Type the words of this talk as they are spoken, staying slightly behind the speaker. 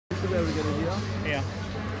should be able to get it here. Yeah.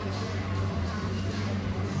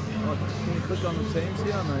 Oh, can you click on the teams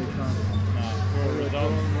here? No, you can't. No. Raw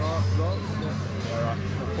results. Results. Yeah. Yeah, right.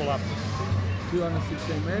 We'll pull up.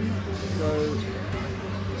 216 men. So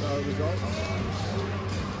results.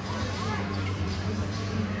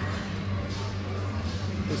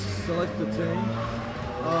 Just select the team.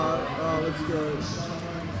 Let's go.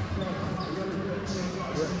 Yeah.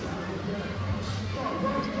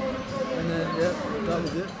 And then, yeah, that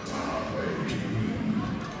was it.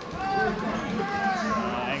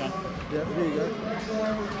 Hang on. Yeah, here you go.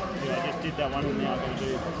 Yeah, I just did that one and now I'm going to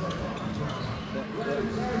do.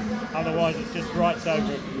 Otherwise, it just writes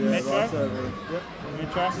over it. Yeah, Metro. writes over it. Yep.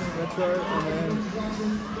 Metro. Metro, and then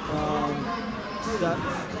stats.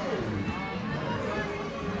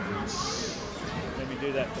 Let me do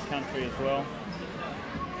that for country as well.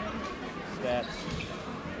 Stats.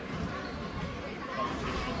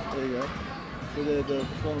 Competition. There you go. So they're the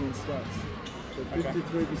tournament stats. So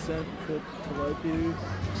 53% for Talopu.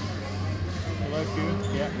 Talopu,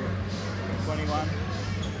 yeah. 21.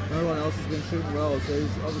 No one else has been shooting well, so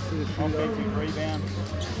he's obviously a shooter. Offensive rebound.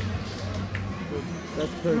 Good.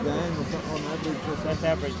 That's per game or something on average or something? That's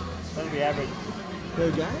average. That'll be average.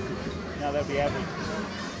 Per game? No, that'll be average.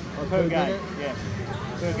 Oh, per game, minute? yeah.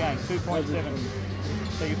 Per game, 2.7.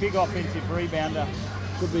 So your big offensive rebounder.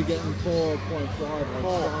 Could be getting 4.5 like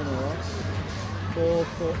 4. Steiner, right?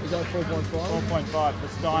 4, is that 4.5? 4.5 for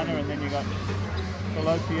Steiner, and then you got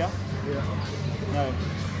Talopia. Yeah. No,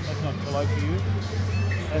 that's not Talopia.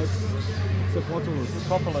 That's Sophopoulos.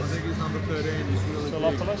 I think he's number 13. He's really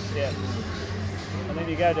Sophopoulos, yeah. And then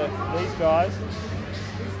you go to these guys.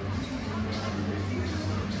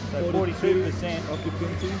 So 42%.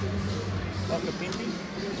 Occupinti. Occupinti.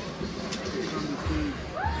 Number 2.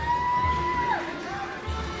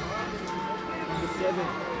 Number 7.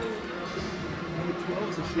 Number 12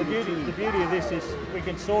 is a shooter. The beauty of this is we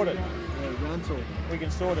can sort it. Yeah, Rantel. We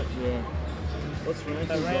can sort it. Yeah. What's Rantel?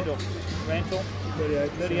 So Rantel,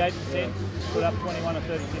 38%, put up 21 or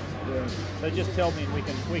 36. Yeah. So just tell me we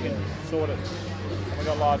can sort it. And we've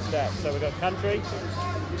got live stats. So we've got country,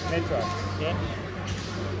 metro, yeah.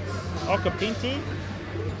 Occupinti,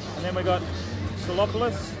 and then we got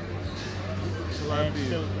Solopoulos and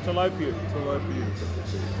Talopu.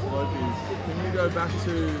 Can you go back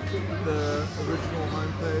to the original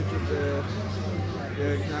homepage of their?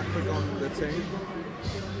 Yeah, now click on the team.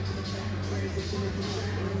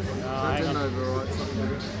 That didn't overwrite something,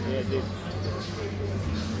 did it? Yeah, it did.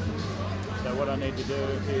 So what I need to do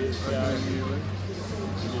is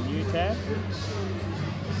the new tab.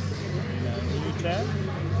 New tab.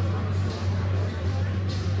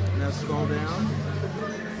 Now scroll down.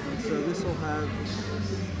 And so this will have, I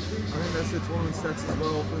think that's the tournament stats as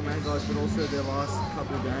well for the main guys, but also their last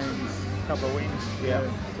couple of games. Couple of wins. Yeah.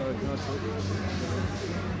 So that's it.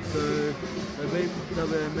 So they beat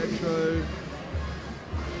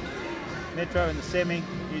Metro in the semi,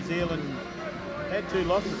 New Zealand had 2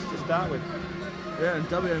 losses to start with. Yeah, and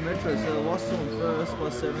WA Metro, so they lost to them first by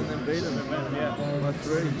 7, then beat them by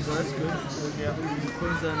 3, so that's good. Yeah.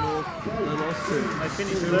 Queensland North, they lost to. They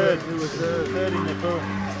finished third. Who were third? Third in the pool.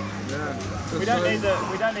 Yeah. So We don't need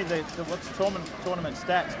the what's tournament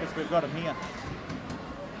stats because we've got them here.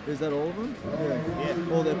 Is that all of them?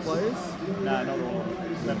 Yeah. All their players? No, not all of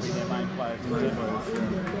them. That'll be their main players.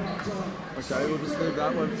 Okay, we'll just leave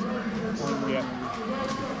that one. Yeah.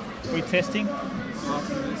 We testing?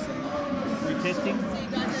 After this. We testing?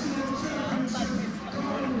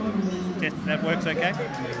 Test, that works okay?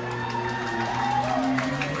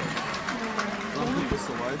 I'll put this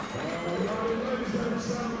away.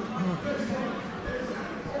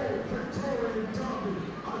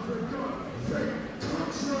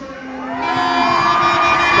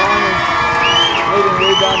 Leading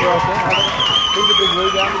rebounder, I think. He's a big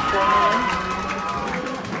rebounder for me.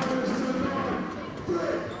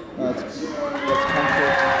 That's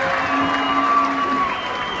comfort.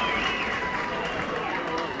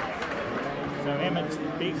 So Emmett's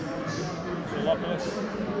big, Solopoulos.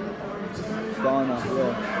 Steiner,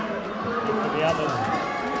 yeah. For the others,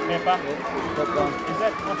 Pepper. Pepper. Is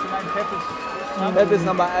that, what's the name, Pepper's? Pepper's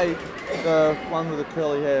number 8, the one with the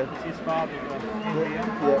curly hair. It's his father.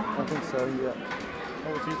 Yeah, I think so, yeah.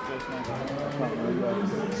 What was his first name? I can't remember.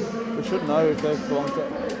 We should know if they belong to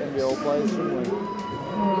NBL players, shouldn't we?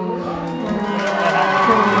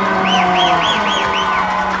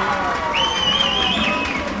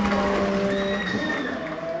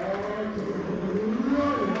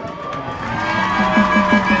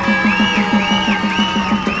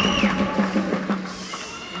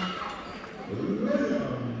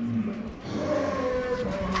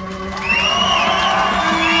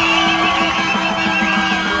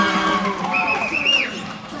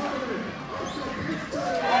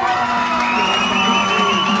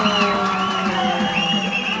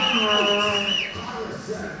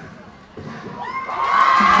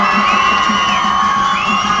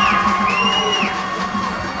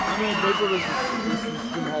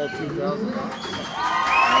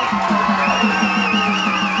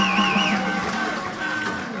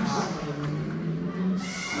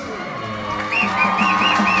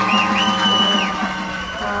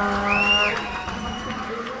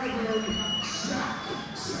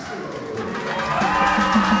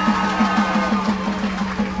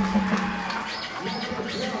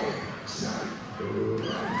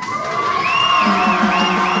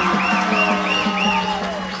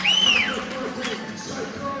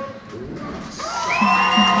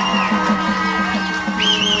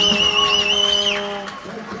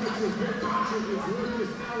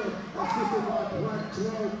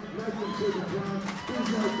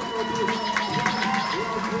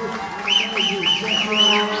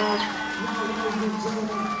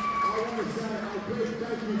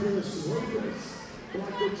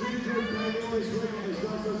 Like the ginger paint on his ring has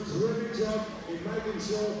done a terrific job in making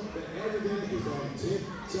sure that everything is on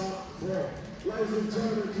tip-top form. Ladies and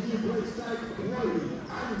gentlemen, can you please take Chloe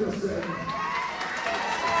Anderson,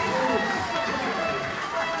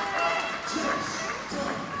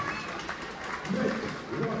 Nick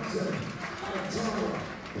Watson, and Tara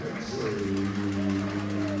Petrie.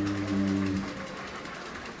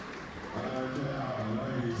 And now,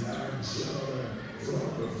 ladies and gentlemen, from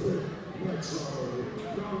the Vic Metro,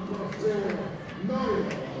 number 4, Noah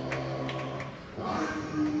Anderson.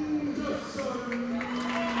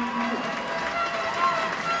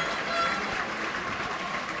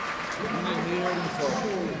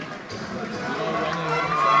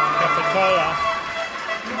 Capitola.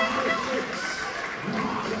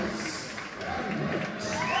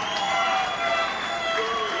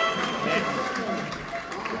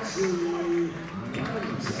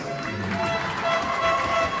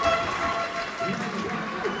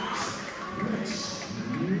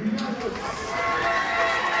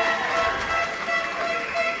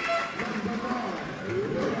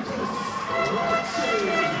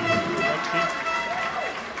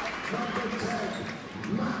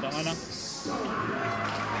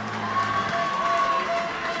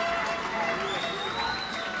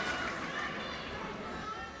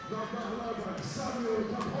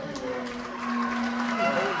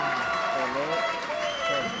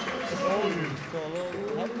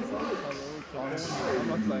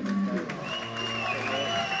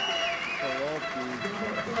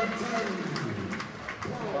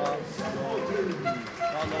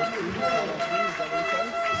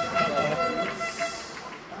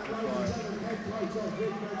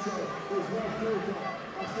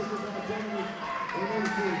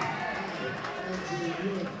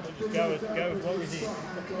 Go with what we need.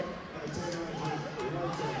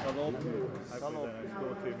 Hopefully they don't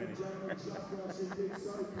score too many.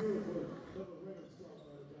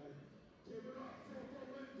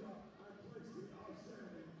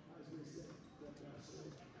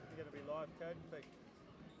 You're going to be live code, Pete?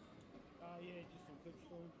 Yeah, just some clips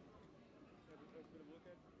for him.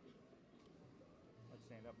 I'd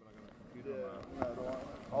stand up, but I've got a computer.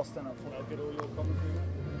 Yeah, I'll stand up for you. I'll get all your commentary.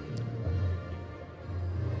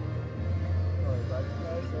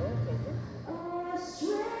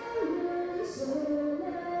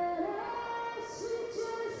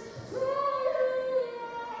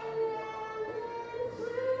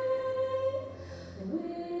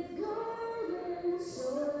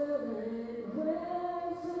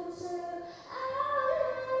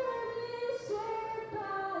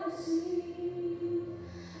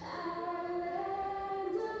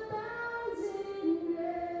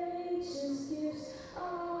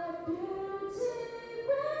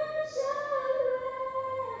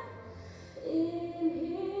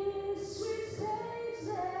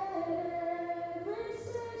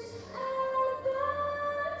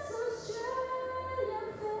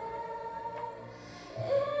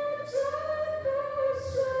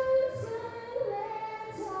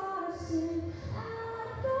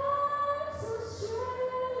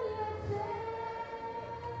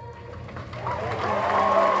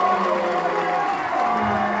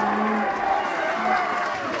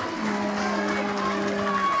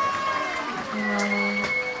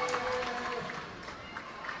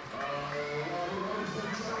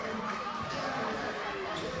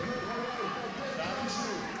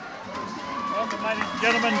 Ladies and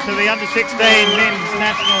gentlemen, to the Under-16 Men's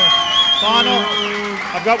National Final.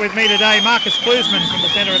 I've got with me today Marcus Klusman from the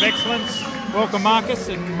Centre of Excellence. Welcome, Marcus,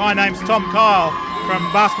 and my name's Tom Kyle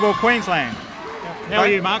from Basketball Queensland. How are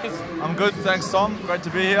you, Marcus? I'm good, thanks Tom. Great to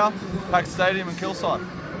be here. Packed Stadium in Kilsyth.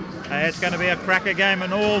 It's going to be a cracker game,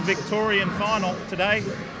 an all-Victorian final today.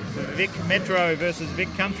 Vic Metro versus Vic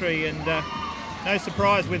Country, and no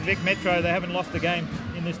surprise with Vic Metro, they haven't lost a game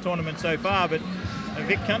in this tournament so far, but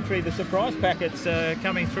Vic Country, the surprise packets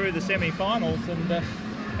coming through the semi-finals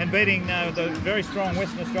and beating the very strong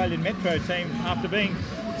Western Australian Metro team after being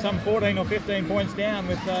some 14 or 15 points down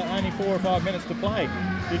with only 4 or 5 minutes to play.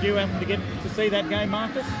 Did you happen to get to see that game,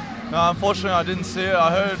 Marcus? No, unfortunately I didn't see it.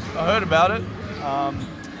 I heard about it.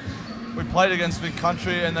 We played against Vic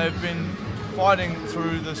Country and they've been fighting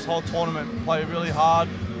through this whole tournament, play really hard,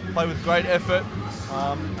 play with great effort,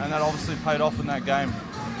 and that obviously paid off in that game.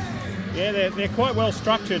 Yeah, they're quite well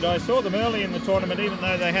structured. I saw them early in the tournament, even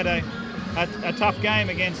though they had a tough game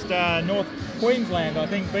against North Queensland. I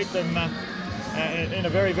think beat them in a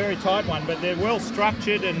very, very tight one, but they're well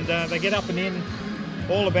structured and they get up and in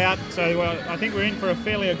all about. So I think we're in for a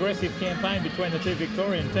fairly aggressive campaign between the two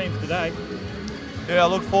Victorian teams today. Yeah, I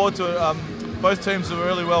look forward to it. Both teams are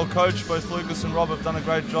really well coached. Both Lucas and Rob have done a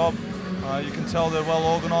great job. You can tell they're well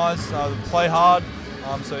organised, they play hard.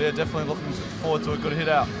 So yeah, definitely looking forward to a good hit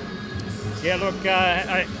out. Yeah, look,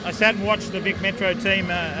 I sat and watched the Vic Metro team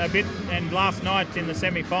a bit, and last night in the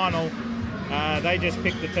semi-final, they just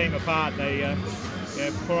picked the team apart. They,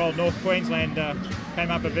 poor old North Queensland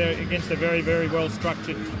came up against a very, very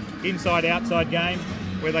well-structured inside-outside game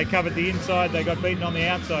where they covered the inside, they got beaten on the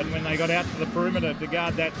outside, and when they got out to the perimeter to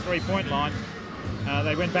guard that three-point line,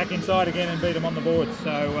 they went back inside again and beat them on the board.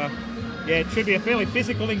 So, yeah, it should be a fairly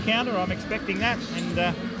physical encounter. I'm expecting that,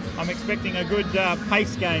 and I'm expecting a good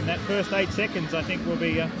pace game. That first 8 seconds, I think, will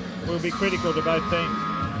be critical to both teams.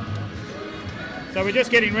 So we're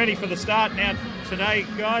just getting ready for the start now today,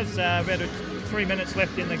 guys. About 3 minutes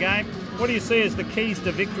left in the game. What do you see as the keys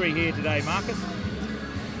to victory here today, Marcus?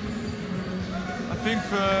 I think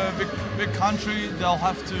for Vic Country, they'll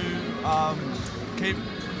have to keep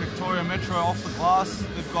Victoria Metro off the glass.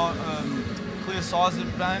 They've got clear size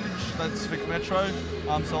advantage, that's Vic Metro.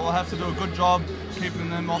 So they'll have to do a good job keeping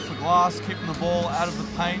them off the glass, keeping the ball out of the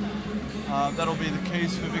paint. That'll be the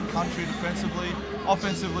keys for Vic Country defensively.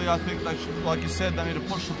 Offensively, I think they should, like you said, they need to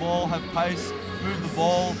push the ball, have pace, move the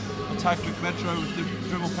ball, attack Vic Metro with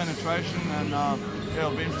dribble penetration, and yeah,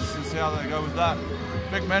 it'll be interesting to see how they go with that.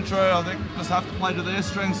 Vic Metro, I think, just have to play to their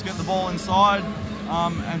strengths, get the ball inside,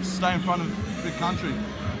 and stay in front of Vic Country.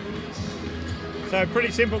 So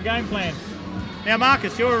pretty simple game plans. Now,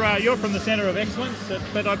 Marcus, you're from the Centre of Excellence,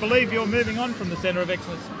 but I believe you're moving on from the Centre of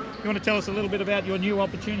Excellence. You want to tell us a little bit about your new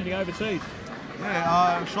opportunity overseas?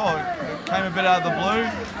 Yeah, sure. It came a bit out of the blue.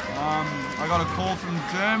 I got a call from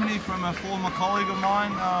Germany from a former colleague of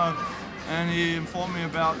mine, and he informed me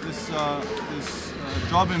about this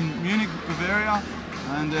job in Munich, Bavaria,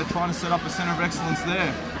 and they're trying to set up a Centre of Excellence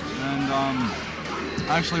there. And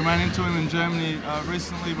I actually ran into him in Germany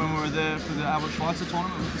recently when we were there for the Albert Schweitzer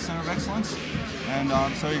tournament with the Centre of Excellence, and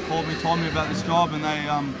so he called me, told me about this job, and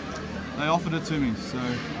they offered it to me. So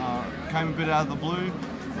it came a bit out of the blue.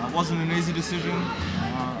 It wasn't an easy decision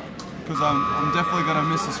because I'm definitely going to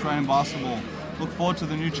miss Australian basketball. Look forward to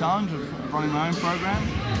the new challenge of running my own program,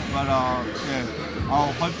 but yeah,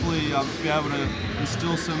 I'll hopefully be able to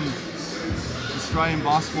instill some Australian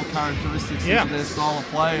basketball characteristics into their style of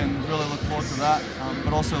play, and really look forward to that,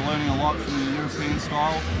 but also learning a lot from the European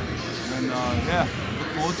style, and yeah, look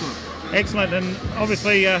forward to it. Excellent, and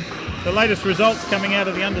obviously the latest results coming out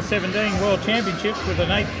of the Under-17 World Championships with an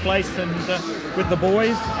 8th place and with the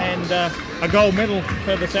boys, and a gold medal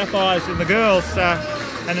for the Sapphires in the girls,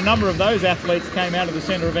 and a number of those athletes came out of the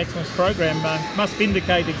Centre of Excellence program. Must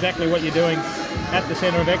indicate exactly what you're doing at the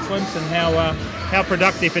Centre of Excellence and how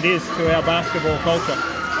productive it is to our basketball culture.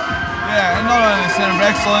 Yeah, and not only the Centre of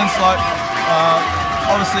Excellence, like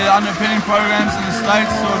obviously underpinning programs in the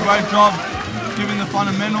States do a great job giving the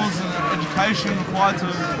fundamentals and education required to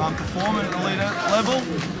perform at an elite level.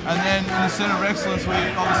 And then in the Centre of Excellence, we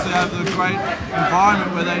obviously have the great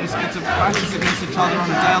environment where they just get to practice against each other on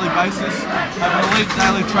a daily basis, have an elite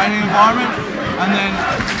daily training environment, and then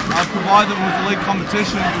provide them with elite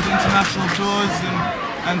competition with international tours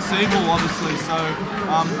and Seaball, obviously. So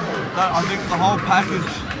I think the whole package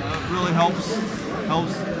really helps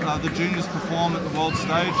the juniors perform at the world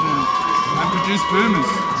stage and produce boomers.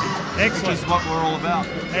 Excellent. Which is what we're all about.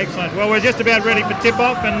 Excellent. Well, we're just about ready for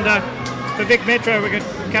tip-off, and for Vic Metro, we've got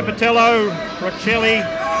Capitello, Roccelli,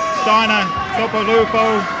 Steiner,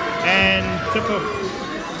 Topolupo, and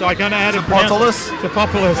so I don't know how to pronounce it.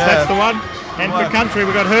 Topopoulos, yeah. That's the one. And for Country,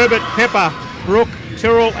 we've got Herbert, Pepper, Rook,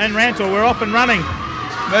 Tyrrell, and Rantle. We're off and running.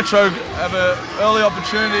 Metro have an early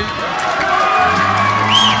opportunity.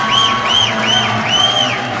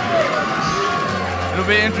 It'll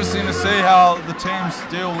be interesting to see how the teams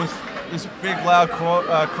deal with this big, loud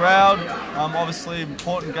crowd. Obviously,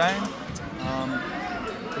 important game.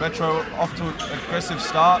 Metro off to an aggressive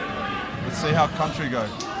start. Let's see how Country go.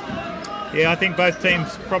 Yeah, I think both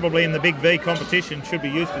teams probably in the Big V competition should be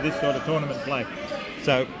used to this sort of tournament play.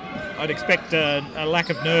 So I'd expect a lack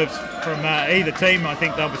of nerves from either team. I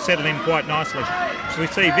think they'll be settled in quite nicely. So we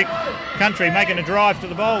see Vic Country making a drive to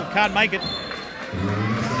the ball. Can't make it.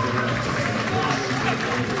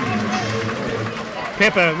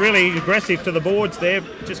 Pepper really aggressive to the boards there,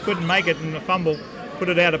 just couldn't make it, and the fumble put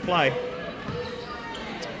it out of play.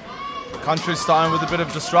 Country starting with a bit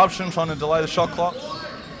of disruption, trying to delay the shot clock.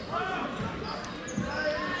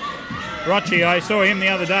 Rocci, I saw him the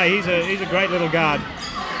other day. He's a great little guard.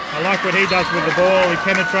 I like what he does with the ball. He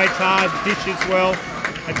penetrates hard, dishes well,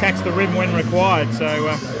 attacks the rim when required. So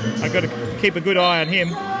I've got to keep a good eye on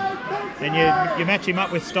him. And you match him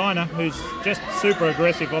up with Steiner, who's just super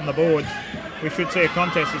aggressive on the boards. We should see a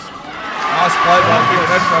contest. Nice play by Vic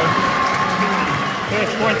Metro.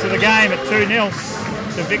 First points of the game at 2-0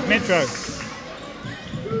 to Vic Metro.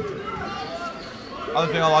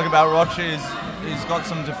 Other thing I like about Rochi is he's got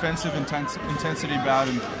some defensive intensity about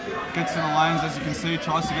him. Gets in the lanes, as you can see,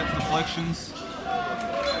 tries to get the deflections.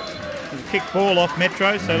 There's a kick ball off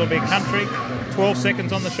Metro, so it'll be Country. 12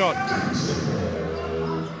 seconds on the shot.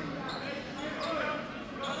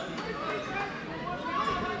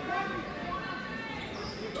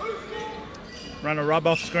 Run a rub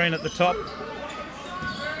off screen at the top.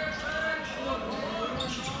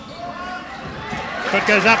 Shot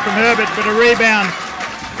goes up from Herbert, but a rebound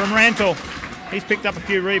from Rantle. He's picked up a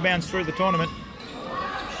few rebounds through the tournament.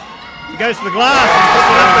 He goes to the glass and puts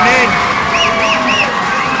it up and in.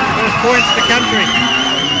 First points to Country.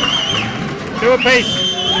 2 apiece.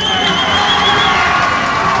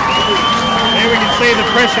 There we can see the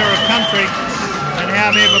pressure of Country and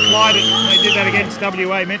how they've applied it. They did that against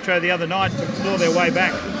WA Metro the other night to claw their way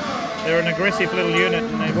back. They're an aggressive little unit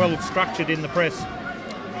and they're well structured in the press.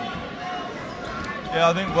 Yeah,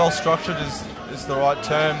 I think well structured is the right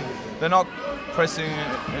term. They're not pressing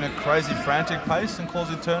in a crazy frantic pace and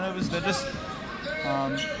causing turnovers. They're just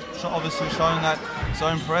obviously showing that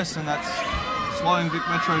zone press, and that's slowing Vic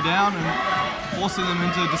Metro down and forcing them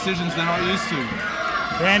into decisions they're not used to.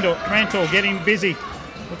 Rantle getting busy.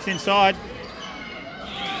 Looks inside.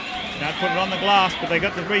 Can't put it on the glass, but they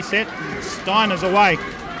got the reset. Steiner's away.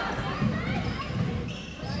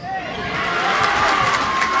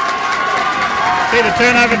 See the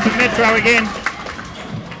turnover for Metro again.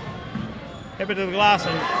 Head to the glass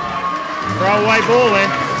and throw away ball there.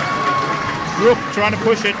 Rook trying to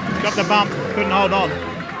push it, got the bump, couldn't hold on.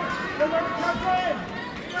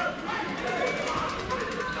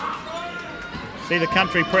 See the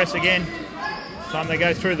Country press again. This time they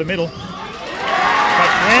go through the middle. But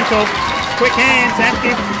Rantle, quick hands,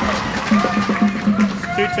 active.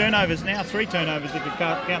 2 turnovers now, 3 turnovers if you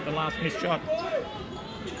can't count the last missed shot.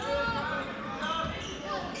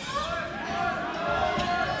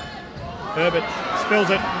 Herbert spills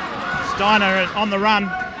it. Steiner on the run.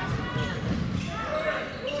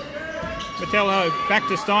 Vitello back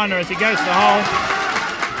to Steiner as he goes to the hole.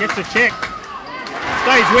 Gets a check.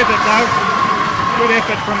 Stays with it though. Good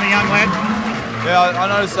effort from the young lad. Yeah, I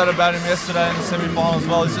noticed that about him yesterday in the semi-final as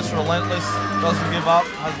well. He's just relentless, doesn't give up,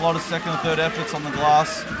 has a lot of second and third efforts on the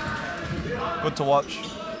glass. Good to watch.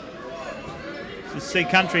 You see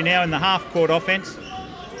Country now in the half-court offense.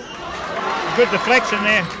 Good deflection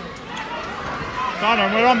there. Steiner,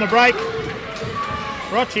 and we're on the break.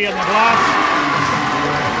 Rochi on the glass.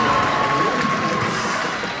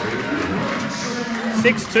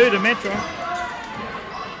 6-2 to Metro.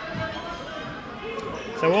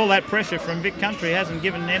 So all that pressure from Vic Country hasn't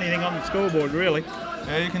given anything on the scoreboard, really.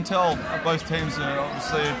 Yeah, you can tell both teams are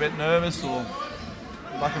obviously a bit nervous, or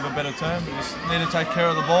lack of a better term. You just need to take care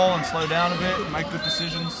of the ball and slow down a bit and make good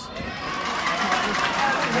decisions.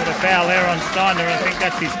 Got a foul there on Steiner. I think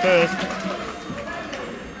that's his first.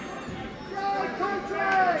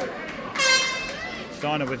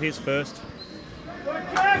 Steiner with his first.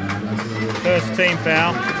 First team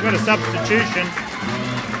foul. We've got a substitution.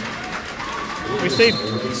 We see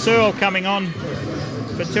Searle coming on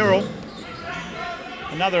for Tyrrell.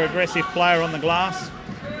 Another aggressive player on the glass.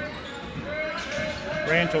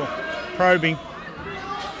 Rantle probing.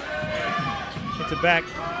 Gets it back.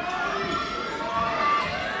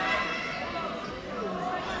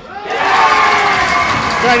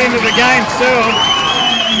 Straight into the game, Searle.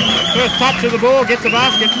 First touch of the ball, gets the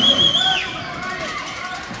basket.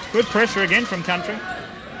 Good pressure again from Country.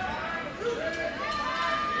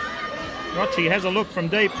 Rochi has a look from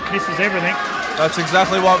deep, misses everything. That's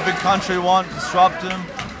exactly what Big Country want, disrupt them,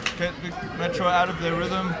 get Big Metro out of their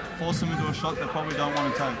rhythm, force them into a shot they probably don't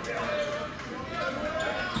want to take.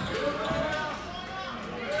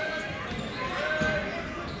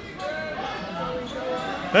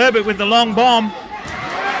 Herbert with the long bomb.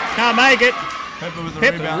 Can't make it. Pepper with the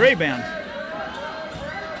rebound.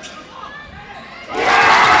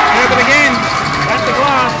 Herbert again. At the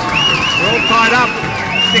glass. We're all tied up.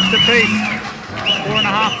 6 apiece.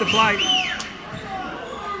 4.5 to play.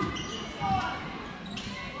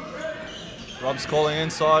 Rob's calling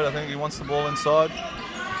inside. I think he wants the ball inside.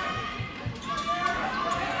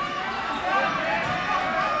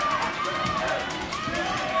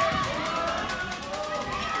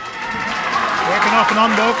 Working off an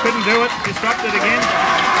on-ball, couldn't do it. Disrupted again.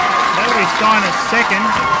 That'll be Steiner's second.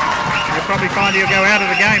 You'll probably find he'll go out of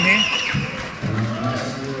the game here.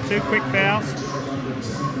 2 quick fouls.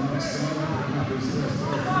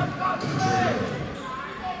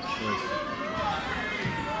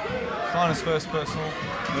 Steiner's first personal.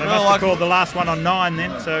 They must have called the last one on 9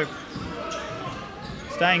 then, so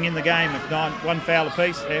staying in the game at 9, 1 foul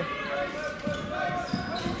apiece there.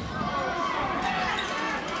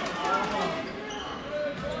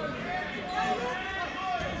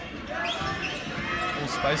 All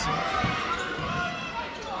spacing.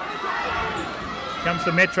 Comes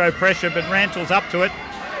the Metro pressure, but Rantall's up to it.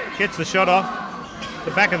 Gets the shot off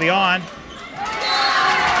the back of the iron.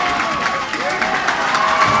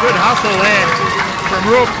 Good hustle there from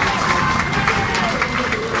Rook.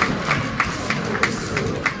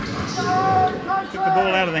 Took the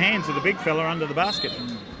ball out of the hands of the big fella under the basket.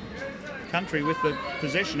 Country with the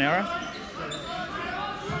possession arrow.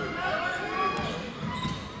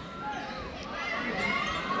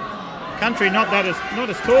 Country not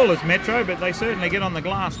as tall as Metro, but they certainly get on the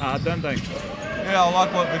glass hard, don't they? Yeah, I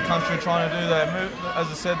like what the Country are trying to do there. As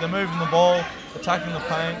I said, they're moving the ball, attacking the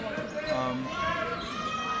paint,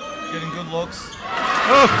 getting good looks.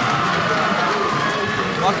 Oh.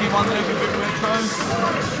 Lucky one there for Vic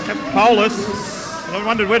Metro. Polis. I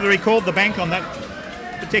wondered whether he called the bank on that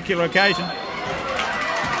particular occasion.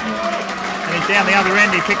 And he's down the other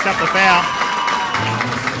end, he picks up the foul.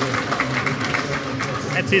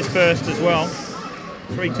 That's his first as well.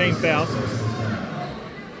 3 team fouls.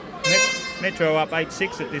 Metro up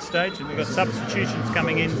 8-6 at this stage, and we've got substitutions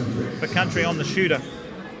coming in for Country on the shooter.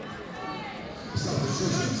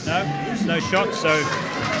 No, there's no shot, so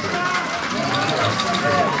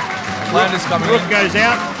Flanders coming Rook in. goes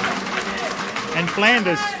out, and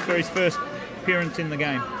Flanders for his first appearance in the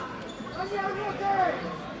game.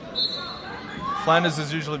 Flanders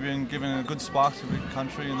has usually been given a good spark to Vic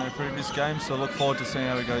Country in their previous games, so look forward to seeing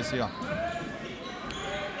how he goes here.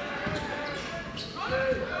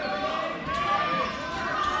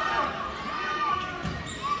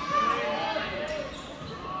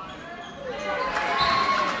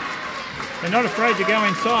 They're not afraid to go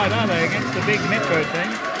inside, are they, against the big Metro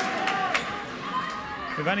team?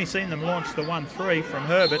 We've only seen them launch the 1-3 from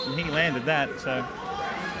Herbert, and he landed that, so.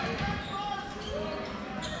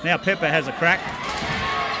 Now Pepper has a crack.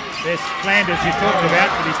 There's Flanders you talked about,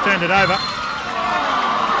 but he's turned it over.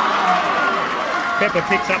 Pepper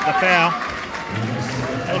picks up the foul.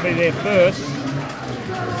 That'll be their first.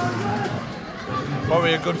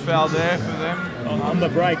 Probably a good foul there for them. On the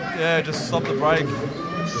break. Yeah, just stop the break.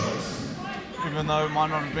 Even though it might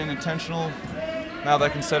not have been intentional, now they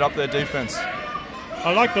can set up their defense.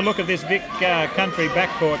 I like the look of this Vic Country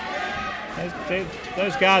backcourt.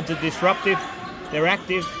 Those guards are disruptive, they're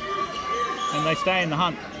active, and they stay in the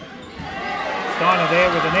hunt. Steiner there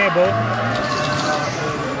with an air ball.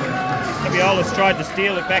 Abiolas tried to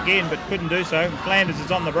steal it back in, but couldn't do so. Flanders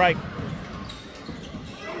is on the break.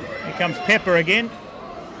 Here comes Pepper again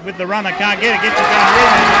with the runner, can't get it, gets it down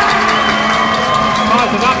rebound.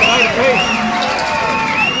 Ties it up at 8 apiece.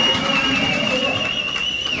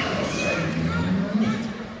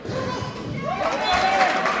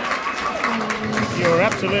 You're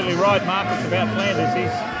absolutely right, Marcus, about Flanders.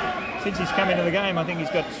 Since he's come into the game, I think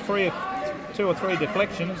he's got 2 or 3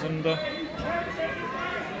 deflections and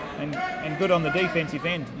good on the defensive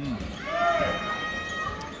end.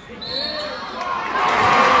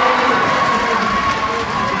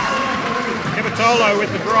 Capitolo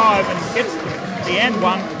with the drive and gets the and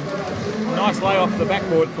one. Nice lay off the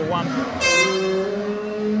backboard for one.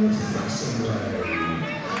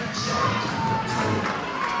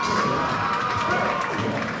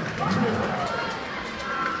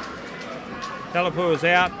 Talapua's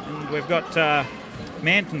out, and we've got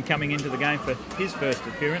Manton coming into the game for his first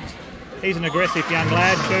appearance. He's an aggressive young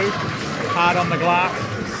lad too, hard on the glass,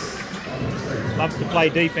 loves to play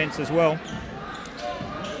defence as well.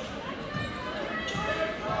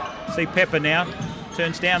 See Pepper now,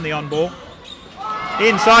 turns down the on ball.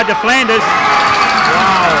 Inside to Flanders.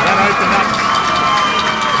 Wow, that opened up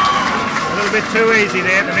a little bit too easy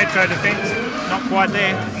there, the Metro defence, not quite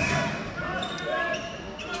there.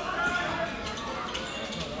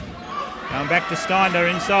 Going back to Steiner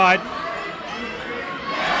inside.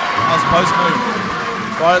 Nice post move.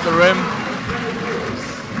 Right at the rim.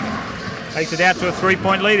 Takes it out to a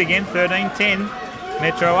 3-point lead again, 13-10.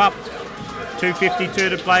 Metro up. 2:52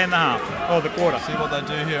 to play in the half, or the quarter. See what they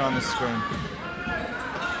do here on the screen.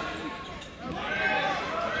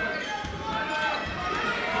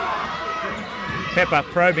 Pepper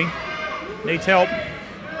probing. Needs help.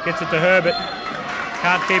 Gets it to Herbert.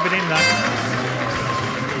 Can't keep it in though.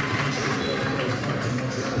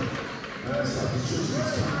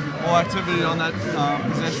 More activity on that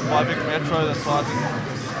possession by Vic Metro. That's why I think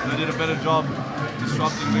They did a better job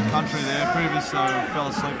disrupting Vic Country there. Fell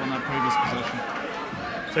asleep on that previous possession.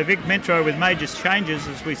 So Vic Metro with major changes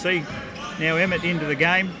as we see now Emmett into the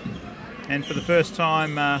game, and for the first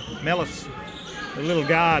time Mellis, the little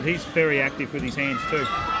guard, he's very active with his hands too.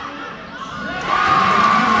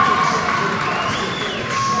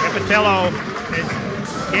 Capitello is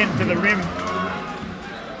again to the rim.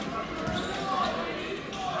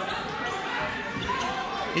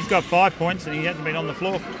 He's got 5 points and he hasn't been on the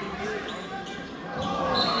floor.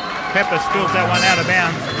 Pepper spills that one out of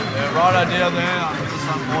bounds. Yeah, right idea there. Just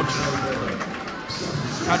unfortunate.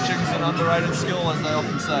 Catching's an underrated skill, as they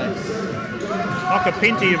often say.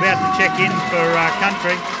 Okapinti about to check in for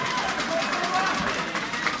Country.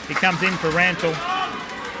 He comes in for Rantle.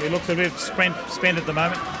 He looks a bit spent at the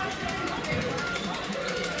moment.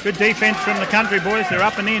 Good defence from the Country boys. They're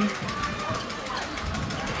up and in.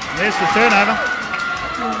 There's the turnover.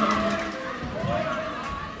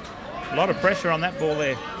 A lot of pressure on that ball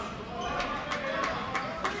there.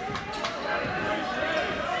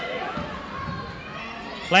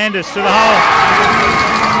 Flanders to the hole.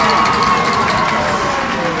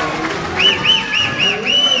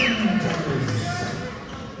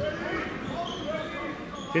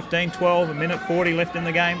 15-12, a minute 40 left in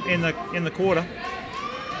the game, in the quarter.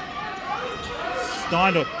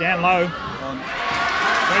 Steindl down low.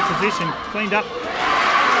 Great position, cleaned up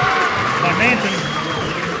by Manton.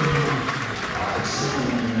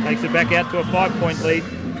 Takes it back out to a 5-point lead.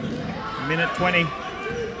 Minute 20.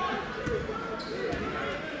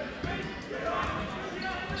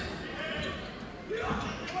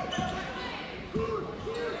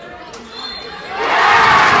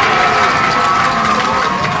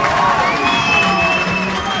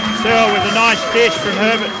 Searle with a nice dish from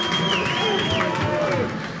Herbert.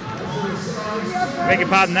 Beg your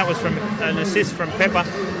pardon, that was from an assist from Pepper.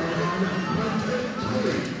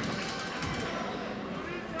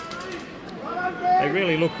 They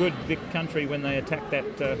really look good, Vic Country, when they attack that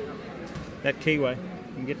keyway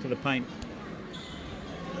and get to the paint.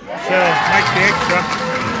 Searle makes the extra.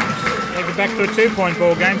 Take it back to a 2-point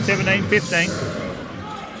ball game, 17-15.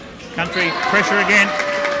 Country pressure again.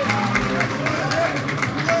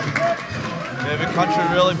 Yeah, Vic Country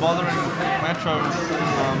really bothering Metro,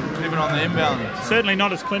 even on the inbound. Certainly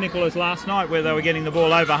not as clinical as last night, where they were getting the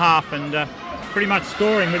ball over half and pretty much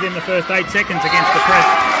scoring within the first 8 seconds against the press.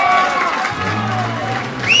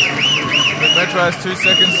 Vic Metro has 2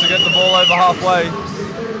 seconds to get the ball over halfway.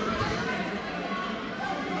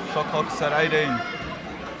 Shot clock's at 18.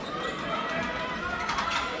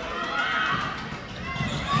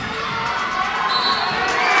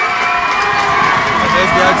 And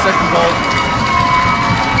there's the 8-second ball.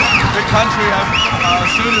 Vic Country have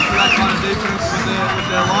suited for that kind of defense with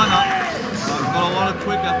their lineup. Got a lot of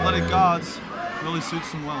quick, athletic guards. Really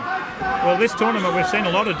suits them well. Well, this tournament we've seen a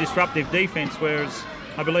lot of disruptive defence, whereas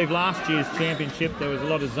I believe last year's championship there was a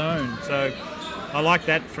lot of zone. So I like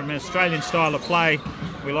that from an Australian style of play.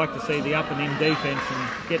 We like to see the up and in defence and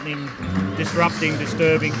getting in, disrupting,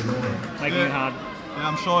 disturbing, making it hard. Yeah,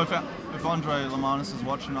 I'm sure if Andre Lamanis is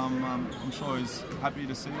watching, I'm sure he's happy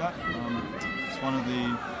to see that. It's one of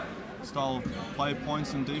the style of play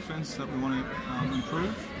points in defence that we want to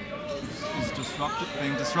improve. Is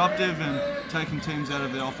being disruptive and taking teams out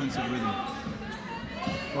of their offensive rhythm.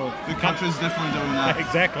 Well, Vic Country's definitely doing that.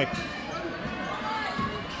 Exactly.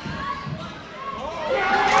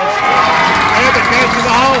 Herbert goes to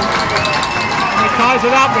the hole. And he ties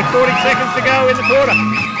it up with 40 seconds to go in the quarter.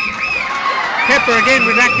 Pepper again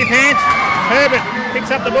with active hands. Herbert picks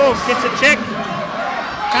up the ball, gets a check.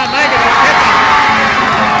 Can't make it, but Pepper.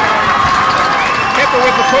 Pepper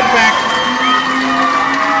with the putback.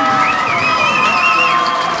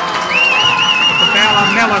 It's a foul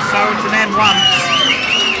on Mellis, so it's an and one.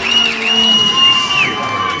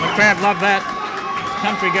 The crowd love that.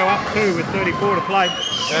 Country go up 2 with 34 to play.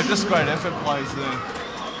 Yeah, just great effort plays there.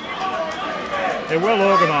 They're well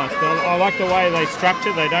organised. I like the way they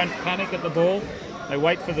structure. They don't panic at the ball. They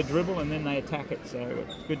wait for the dribble and then they attack it. So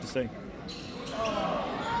it's good to see.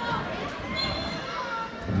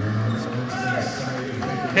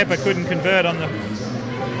 Pepper couldn't convert on the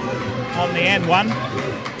and one.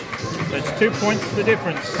 So it's 2 points the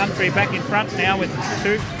difference. Country back in front now with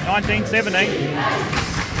 19-17.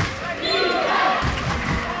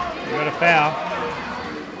 We've got a foul.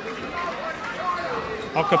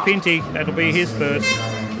 Okapinti, that'll be his first.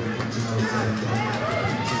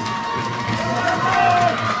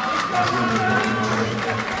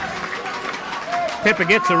 Pepper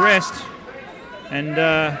gets a rest, and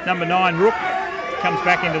number 9, Rook, comes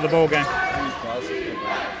back into the ball game.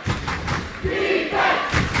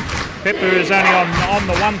 Pepper is only on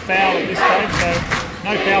the one foul at this stage, so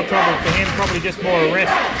no foul trouble for him, probably just more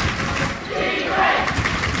arrest.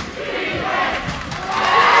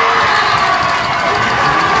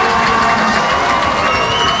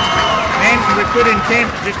 Manson with good intent,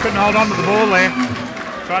 just couldn't hold on to the ball there.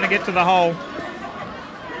 Trying to get to the hole.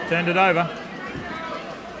 Turned it over.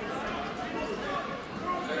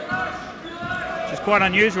 Which is quite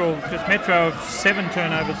unusual because Metro have 7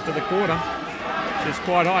 turnovers for the quarter, which is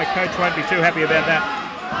quite high. Coach won't be too happy about that.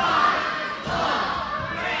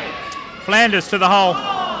 Flanders to the hole.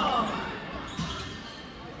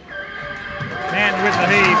 Man with the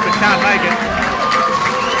heave, but can't make it.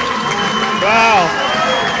 Wow.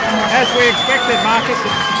 As we expected, Marcus,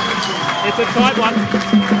 it's a tight one.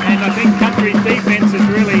 And I think Country's defence is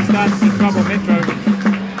really starting to trouble Metro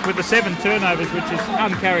with the 7 turnovers, which is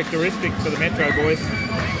uncharacteristic for the Metro boys.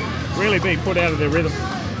 Really being put out of their rhythm.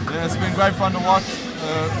 Yeah, it's been great fun to watch.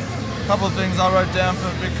 A couple of things I wrote down for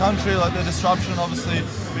Vic Country, like their disruption obviously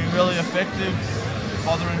being really effective,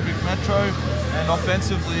 bothering Vic Metro, and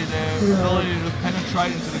offensively their ability to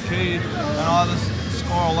penetrate into the key and either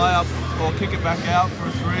score a layup or kick it back out for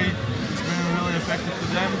a 3. It's been really effective for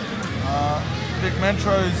them. Vic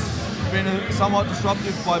Metro's been somewhat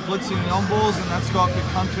disruptive by blitzing the on-balls, and that's got Vic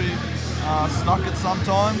Country stuck at some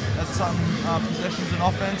time, at some possessions in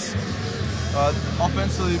offense.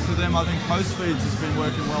 Offensively for them, I think post feeds has been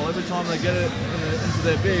working well. Every time they get it into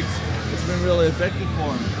their bigs, it's been really effective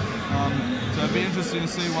for them. So it'd be interesting to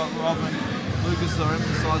see what Rob and Lucas are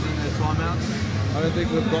emphasising their timeouts. I don't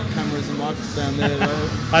think we've got cameras and mics down there though.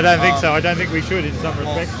 I don't think so. I don't think we should in some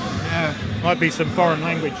respects. Yeah. Might be some foreign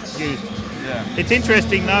language used. Yeah. It's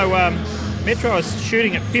interesting though, Metro is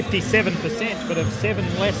shooting at 57%, but have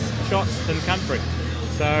 7 less shots than Country.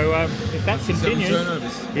 So if that continues, 7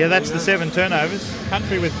 turnovers. Yeah, that's the 7 turnovers.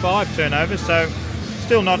 Country with 5 turnovers, so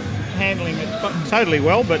still not handling it totally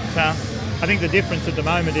well. But I think the difference at the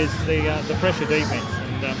moment is the pressure defence,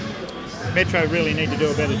 and Metro really need to do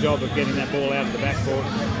a better job of getting that ball out of the backcourt.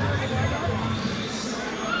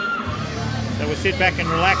 So we'll sit back and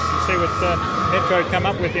relax and see what Metro come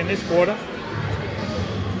up with in this quarter.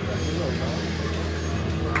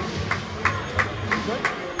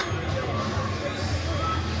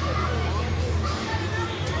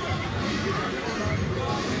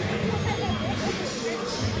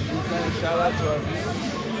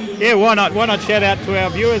 Yeah, why not? Why not shout out to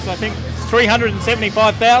our viewers? I think it's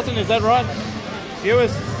 375,000, is that right?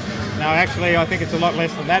 Viewers? No, actually, I think it's a lot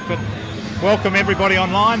less than that, but welcome everybody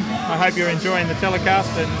online. I hope you're enjoying the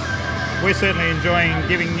telecast, and we're certainly enjoying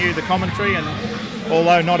giving you the commentary, and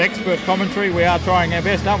although not expert commentary, we are trying our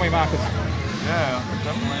best, aren't we, Marcus? Yeah,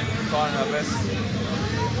 definitely trying our best.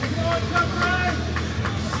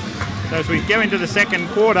 So as we go into the second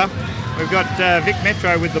quarter, we've got Vic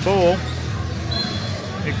Metro with the ball.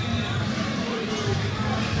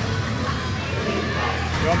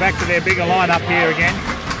 Going back to their bigger lineup here again.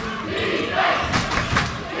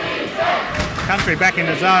 Country back in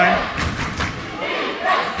the zone.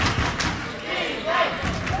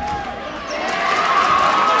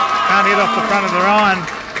 Can't hit off the front of the iron.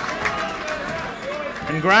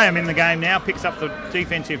 And Graham in the game now picks up the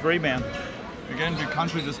defensive rebound. Again, Vic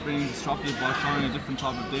Country just being disrupted by showing a different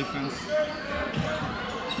type of defense.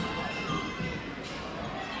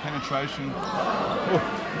 Penetration. Oh.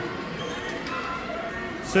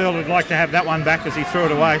 Searle would like to have that one back as he threw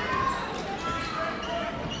it away.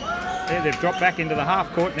 There, they've dropped back into the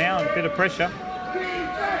half court now, a bit of pressure.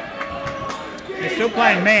 They're still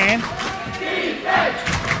playing man.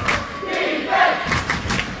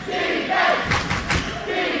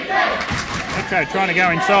 Metro trying to go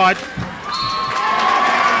inside.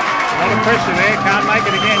 A lot of pressure there, can't make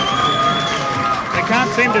it again. They can't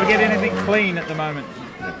seem to get anything clean at the moment.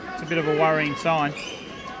 It's a bit of a worrying sign.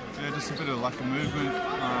 Yeah, just a bit of lack of movement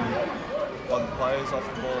by the players off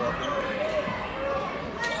the ball, I think.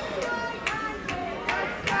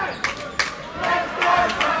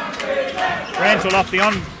 Rangel off the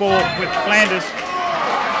on ball with Flanders.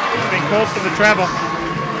 He's been called for the travel.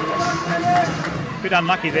 A bit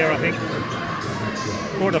unlucky there, I think.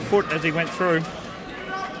 Caught a foot as he went through.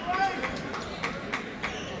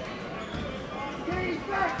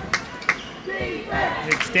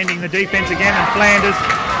 Extending the defence again, and Flanders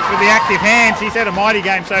with the active hands. He's had a mighty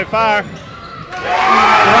game so far.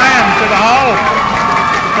 Graham to the hole.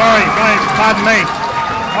 Sorry, pardon me.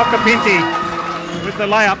 Okapinti with the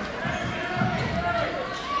layup.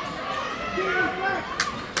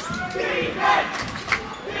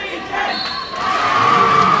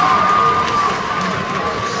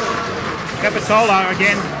 Capitola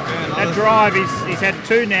again That drive, he's had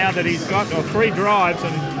 2 now that he's got, or 3 drives,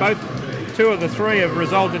 and 2 of the 3 have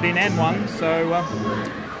resulted in N1, so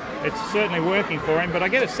it's certainly working for him. But I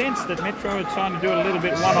get a sense that Metro is trying to do it a little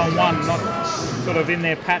bit one-on-one, not sort of in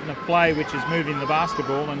their pattern of play, which is moving the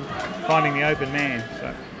basketball and finding the open man.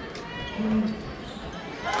 So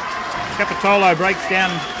Capitolo breaks down,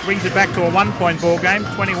 brings it back to a 1-point ball game,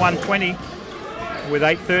 21-20, with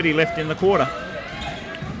 8:30 left in the quarter.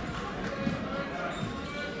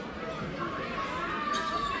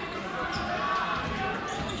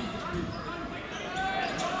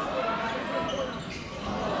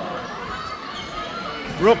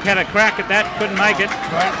 Rook had a crack at that, couldn't make it.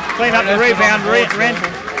 Clean up the rebound, Rent.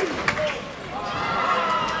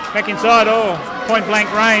 Back inside, point blank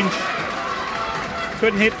range.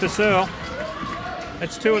 Couldn't hit for Searle.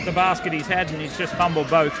 That's 2 at the basket he's had, and he's just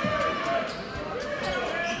fumbled both.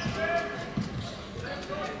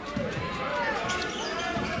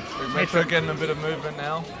 Metro getting a bit of movement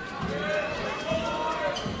now.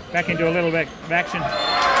 Back into a little bit of action.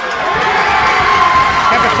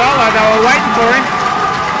 Capitolo, they were waiting for him.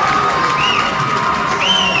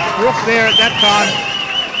 Rook there at that time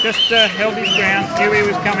just held his ground, knew he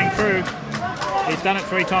was coming through. He's done it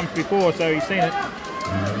 3 times before, so he's seen it.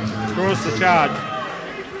 Draws the charge.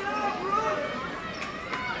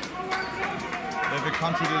 The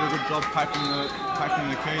country did a good job packing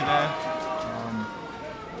the key there.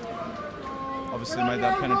 Obviously made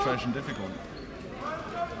that penetration difficult.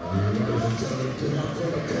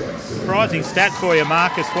 Surprising stat for you,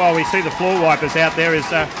 Marcus, while we see the floor wipers out there, is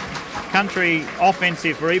country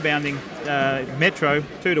offensive rebounding, Metro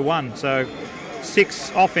 2-1. So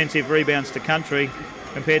 6 offensive rebounds to country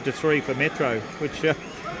compared to 3 for Metro, which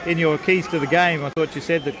in your keys to the game, I thought you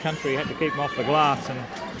said that country had to keep them off the glass, and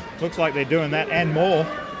looks like they're doing that and more,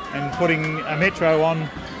 and putting a Metro on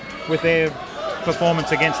with their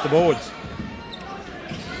performance against the boards.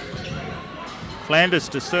 Flanders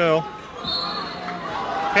to Searle.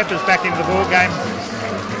 Pepper's back into the ball game.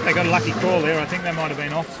 They got a lucky call there. I think they might have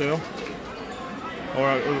been off Searle,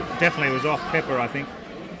 or it definitely was off Pepper, I think.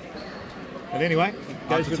 But anyway, it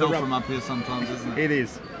goes with the rub. From up here sometimes, isn't it? It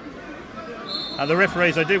is. The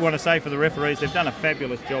referees, I do want to say for the referees, they've done a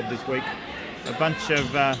fabulous job this week. A bunch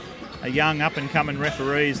of young up-and-coming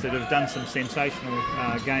referees that have done some sensational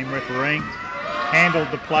game refereeing, handled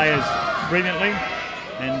the players brilliantly,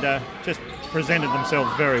 and just presented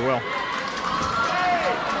themselves very well.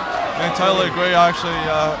 I totally agree. I actually,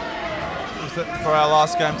 for our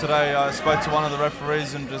last game today, I spoke to one of the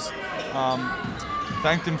referees and just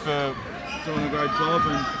thanked him for doing a great job.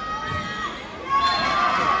 And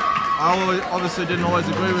I obviously didn't always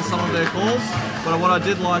agree with some of their calls, but what I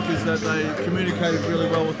did like is that they communicated really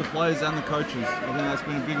well with the players and the coaches. I think that's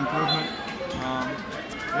been a big improvement.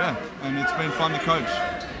 Yeah, and it's been fun to coach.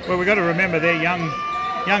 Well, we've got to remember they're young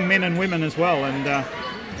men and women as well, and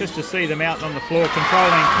just to see them out on the floor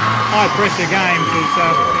controlling high-pressure games is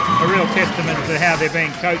a real testament to how they're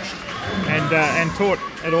being coached and taught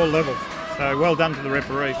at all levels. So well done to the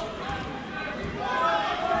referees.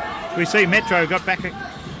 We see Metro got back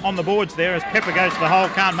on the boards there as Pepper goes to the hole,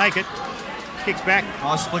 can't make it. Kicks back.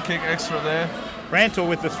 Nice split kick extra there. Rantle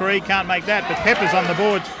with the 3, can't make that, but Pepper's on the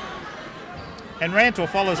boards. And Rantle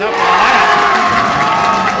follows up with a layup.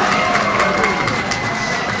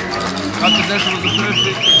 That possession was a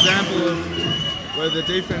perfect example of where the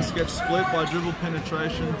defense gets split by dribble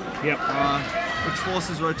penetration. Yep. Which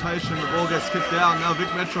forces rotation, the ball gets kicked out. Now Vic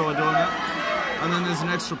Metro are doing it. And then there's an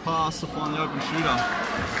extra pass to find the open shooter.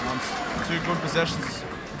 2 good possessions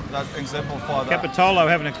that exemplify that. Capitolo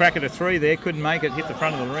having a crack at a 3 there, couldn't make it, hit the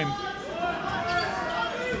front of the rim.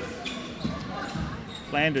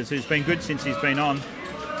 Flanders, who's been good since he's been on.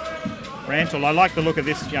 Rantle, I like the look of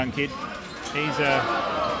this young kid. He's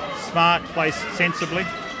smart, plays sensibly.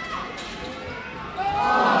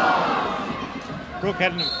 Brook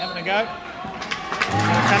having a go.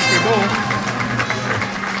 And a country ball.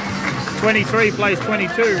 23 plays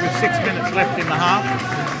 22 with 6 minutes left in the half.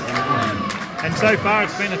 And so far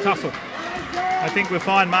it's been a tussle. I think we'll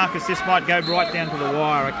find, Marcus, this might go right down to the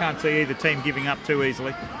wire. I can't see either team giving up too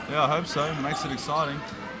easily. Yeah, I hope so. It makes it exciting.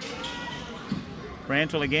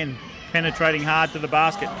 Rantle again, penetrating hard to the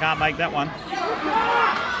basket. Can't make that one.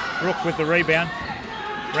 Rook with the rebound.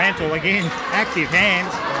 Rantle again, active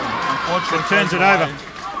hands. Unfortunately, turns it over.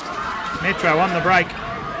 Metro on the break.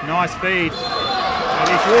 Nice feed. It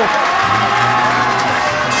is Rook.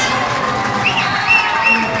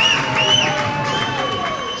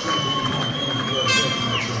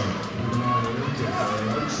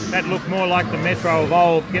 That looked more like the Metro of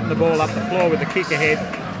old, getting the ball up the floor with the kick ahead.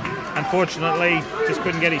 Unfortunately, just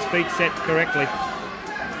couldn't get his feet set correctly.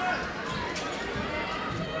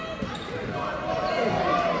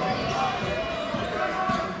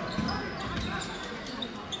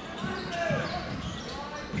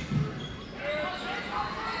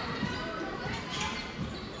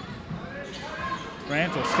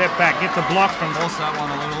 Rantle step back, gets a block from. Lost that one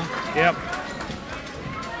a little. Yep.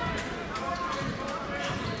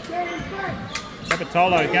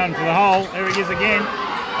 Capitolo going to the hole. There he is again.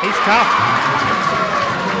 He's tough.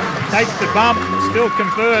 Takes the bump, still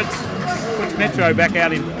converts. Puts Metro back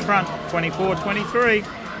out in front, 24-23.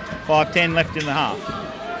 5:10 left in the half.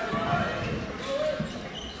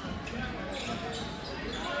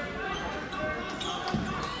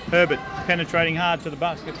 Herbert penetrating hard to the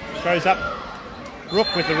basket. Throws up.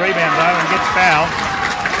 Rook with the rebound though and gets fouled.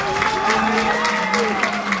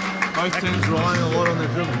 Both teams relying a lot on their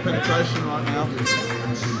dribble penetration right now.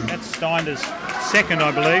 That's Steiner's second,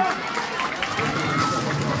 I believe.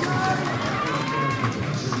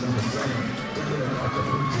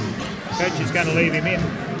 Coach is going to leave him in.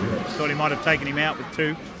 Thought he might have taken him out with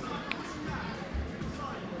 2.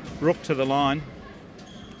 Rook to the line.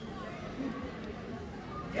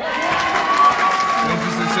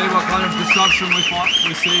 Interesting to see what kind of disruption we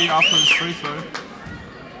see after this free throw.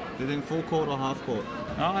 Do you think full court or half court?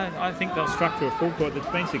 I think they'll structure a full court that's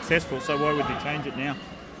been successful, so why would you change it now?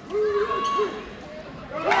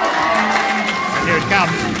 And here it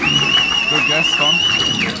comes. Good guess, Tom.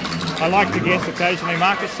 I like to guess occasionally,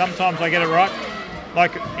 Marcus. Sometimes I get it right.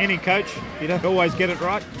 Like any coach, you don't always get it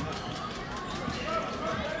right.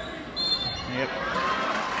 Yep.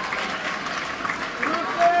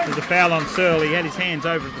 There's a foul on Searle. He had his hands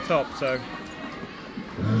over at the top, so.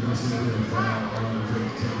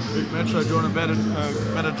 Vic Metro doing a better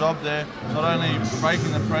job there. Not only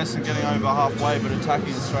breaking the press and getting over halfway, but attacking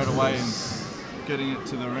it straight away and getting it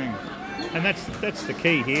to the ring. And that's the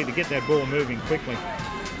key here, to get that ball moving quickly.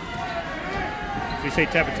 As we see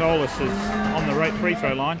Tapatolis is on the right free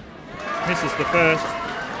throw line. Misses the first.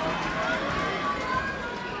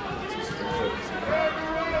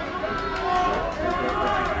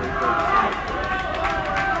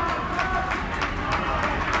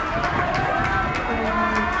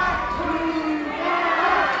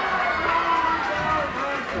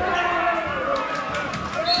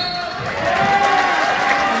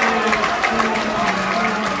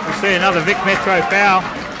 See another Vic Metro foul.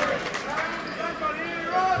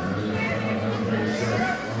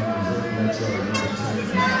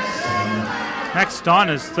 Max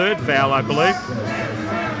Steiner's third foul, I believe.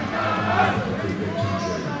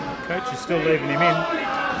 Coach is still leaving him in.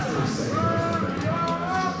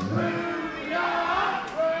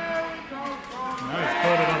 No, he's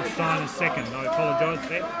called it on Steiner's second. I apologise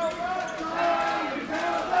there.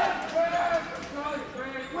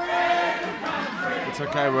 It's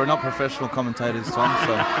okay, we're not professional commentators, Tom,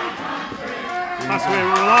 so. Plus we're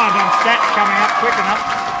reliant on stats coming up quick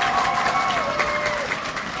enough.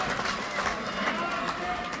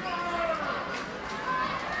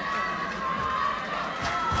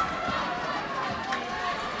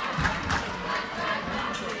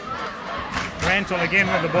 Rantle again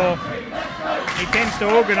with the ball. He tends to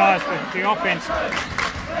organise the offence.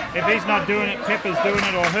 If he's not doing it, Pepper's doing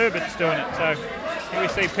it or Herbert's doing it. So here we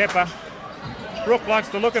see Pepper. Rook likes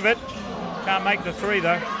the look of it. Can't make the 3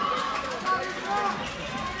 though.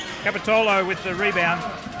 Capitolo with the rebound.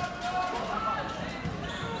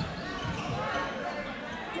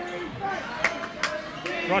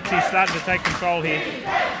 Rochi's starting to take control here.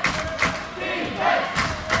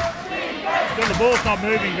 Still the ball's not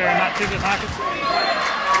moving very much, is it, Marcus?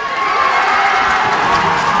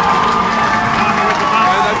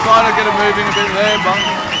 They try to get it moving a bit there, but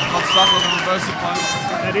not stuck on the reverse punch.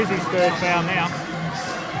 That is his third foul now.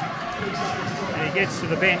 And he gets to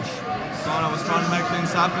the bench. Steiner was trying to make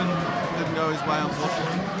things happen. Didn't go his way,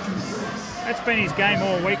 unfortunately. That's been his game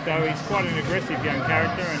all week, though. He's quite an aggressive young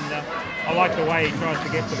character, and I like the way he tries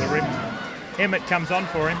to get to the rim. Emmett comes on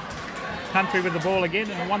for him. Country with the ball again,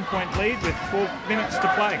 and a 1-point lead with 4 minutes to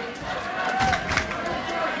play.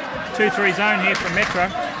 2-3 zone here from Metro.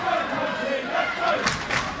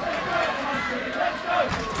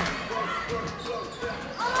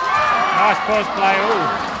 Nice pause play. Ooh.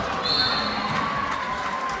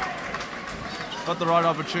 Got the right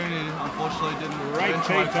opportunity, unfortunately didn't. Great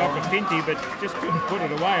cheek off of Pinty, but just couldn't put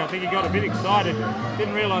it away. I think he got a bit excited.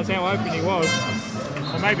 Didn't realise how open he was.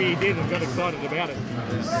 Or maybe he did and got excited about it.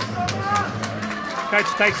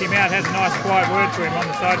 Coach takes him out, has a nice quiet word to him on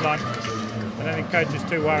the sideline. I don't think Coach is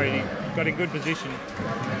too worried. He got in good position.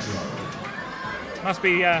 Must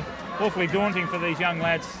be awfully daunting for these young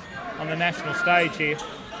lads on the national stage here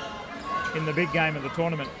in the big game of the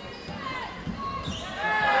tournament.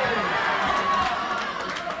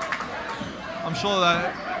 I'm sure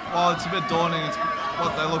that while it's a bit daunting, it's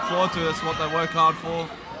what they look forward to, it's what they work hard for,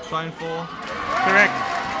 train for. Correct.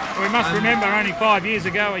 We must remember only 5 years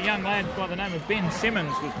ago a young lad by the name of Ben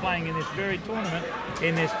Simmons was playing in this very tournament,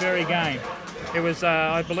 in this very game. It was,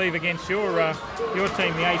 I believe, against your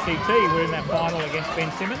team, the ACT. We're in that final against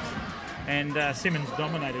Ben Simmons, and Simmons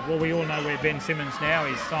dominated. Well, we all know where Ben Simmons now.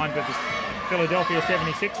 He's signed with the Philadelphia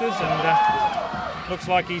 76ers, and looks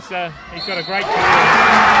like he's got a great career.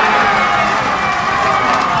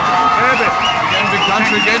 Herbert. Again, Big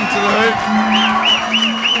Country getting to the hoop.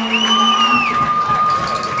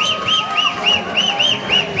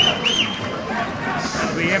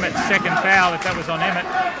 Emmett's second foul if that was on Emmett.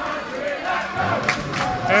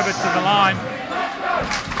 Herbert to the line.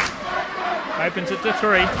 Opens it to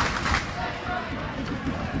 3.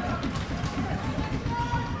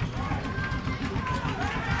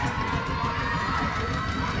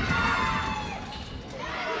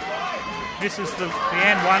 Misses the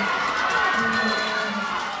end one.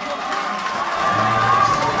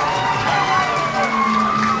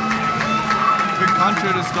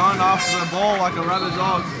 Country just going after the ball like a rabid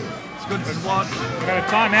dog. It's good to watch. We've got a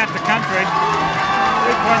timeout to Country.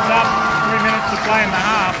 3 points up, 3 minutes to play in the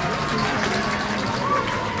half.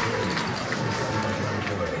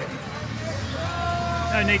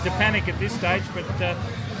 No need to panic at this stage, but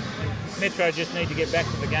Metro just need to get back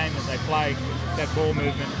to the game as they play. That ball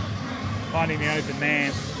movement, finding the open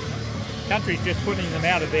man. Country's just putting them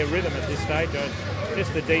out of their rhythm at this stage.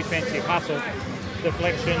 Just the defensive hustle,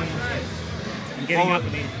 deflections, and getting up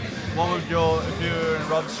and in. What would your, if you were in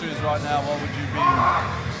Rob's shoes right now, what would you be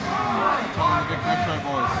telling the Vic Metro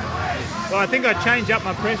boys? Well, I think I'd change up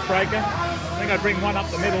my press breaker. I think I'd bring one up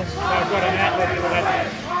the middle, so I've got an outlet for that.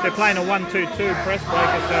 They're playing a 1-2-2 press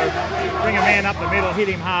breaker, so bring a man up the middle, hit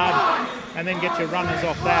him hard, and then get your runners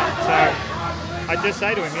off that. So I'd just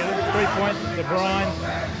say to him, 3 points, it's a grind,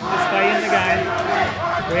 just stay in the game.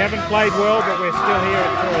 We haven't played well, but we're still here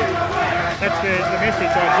at 3. That's the message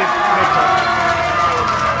I'd give Metro.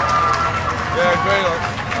 Yeah, I agree.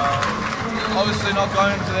 Obviously not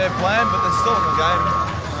going to their plan, but they're still in the game.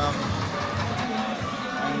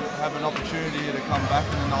 And have an opportunity to come back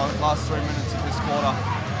in the last 3 minutes of this quarter,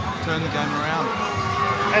 turn the game around.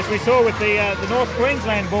 As we saw with the North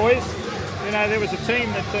Queensland boys, there was a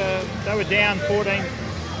team that they were down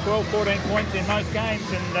 12, 14 points in most games,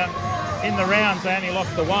 and in the rounds they only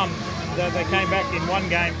lost the one. And, they came back in one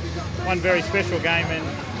game, one very special game in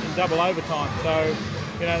double overtime. So,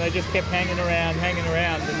 they just kept hanging around,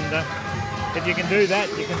 and if you can do that,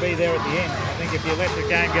 you can be there at the end. I think if you let the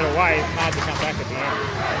game get away, it's hard to come back at the end.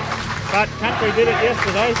 But Country did it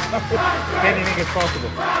yesterday, so anything is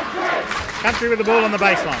possible. Country with the ball on the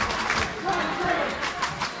baseline.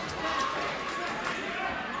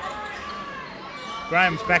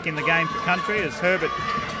 Graham's back in the game for Country as Herbert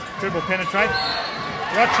dribble penetrate.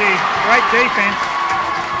 Rochi, great defence.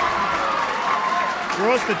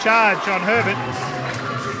 Draws the charge on Herbert.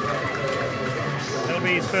 That'll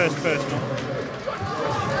be his first personal.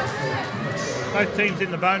 Both teams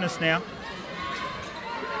in the bonus now.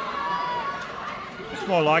 It's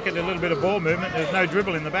more like it, a little bit of ball movement. There's no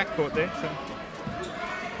dribble in the backcourt there. So.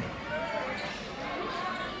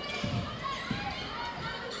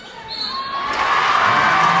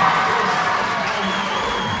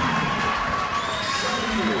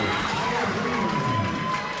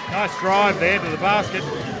 Nice drive there to the basket.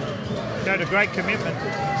 Showed a great commitment.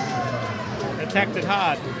 Attacked it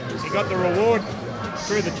hard. He got the reward,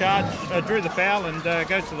 drew the charge, drew the foul, and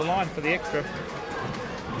goes to the line for the extra.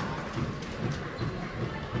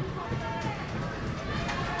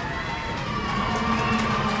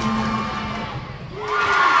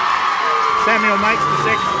 Samuel makes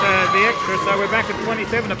the extra, so we're back at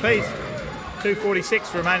 27 apiece.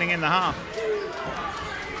 2:46 remaining in the half.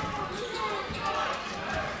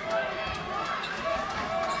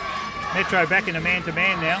 Metro back in a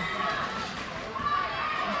man-to-man now.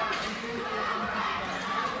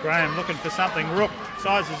 Graham looking for something. Rook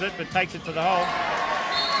sizes it but takes it to the hole.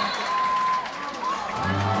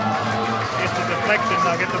 Gets a deflection,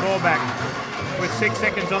 they'll get the ball back with 6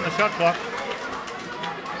 seconds on the shot clock.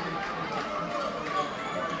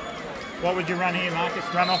 What would you run here, Marcus?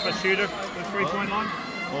 Run off a shooter with 3-point line?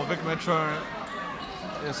 Well, Vic Metro,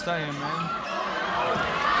 stay in, man.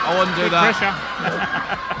 I wouldn't do Good that. Pressure.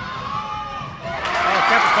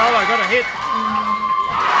 Capitolo got a hit.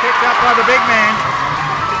 Picked up by the big man.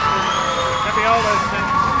 Capiolas,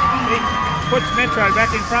 and he puts Metro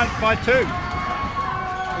back in front by 2.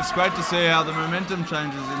 It's great to see how the momentum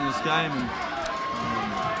changes in this game. And,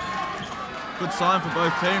 good sign for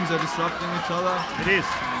both teams. They're disrupting each other. It is.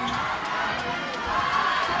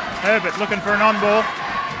 Herbert looking for an on-ball.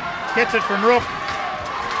 Gets it from Rook.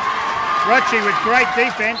 Rochi with great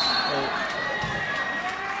defence.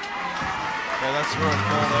 Yeah, that's where it's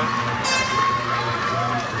ball there.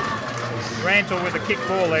 Rantle with a kick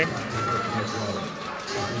ball there.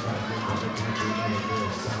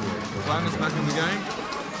 Flanders back in the game.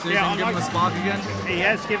 See if he Yeah, can give him a spark again. He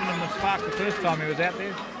has given him the spark the first time he was out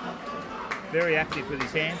there. Very active with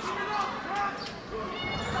his hands.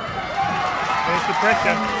 There's the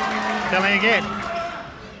pressure. Coming again.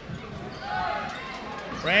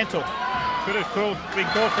 Rantle could have been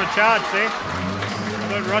called for a charge there.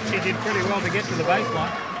 I thought Rochi did pretty well to get to the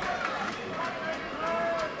baseline.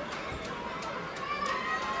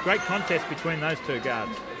 Great contest between those two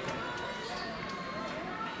guards.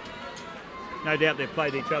 No doubt they've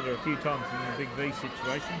played each other a few times in the Big V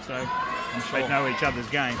situation, so I'm sure they know each other's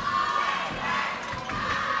game.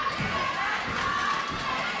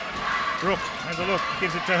 Rook has a look,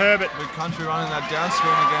 gives it to Herbert. Big Country running that down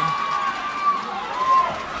screen again.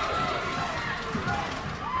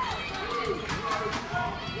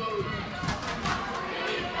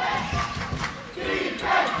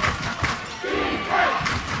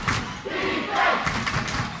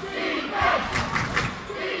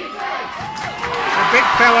 Big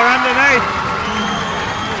fella underneath.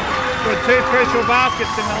 Scored 2 crucial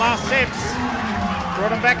baskets in the last sets.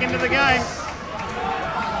 Brought him back into the game.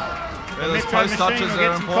 Yeah, those post touches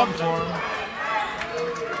are important for him.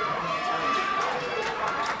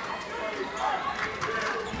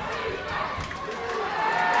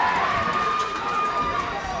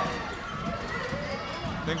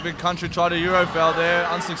 I think Big Country tried a Euro foul there,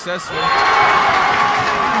 unsuccessful.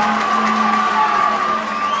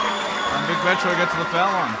 Big Metro gets to the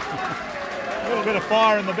foul line. A little bit of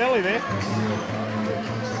fire in the belly there.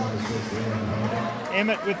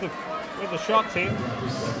 Emmett with the shots here.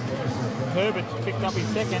 Herbert picked up his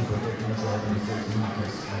second.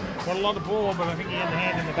 Got a lot of ball, but I think he had the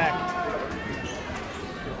hand in the back.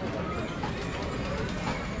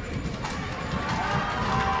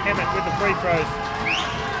 Emmett with the free throws.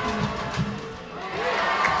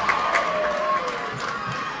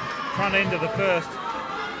 Front end of the first.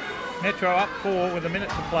 Metro up 4 with a minute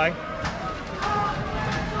to play.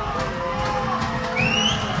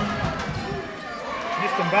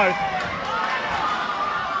 Missed them both.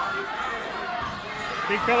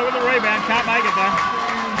 Big fella with the rebound, can't make it though.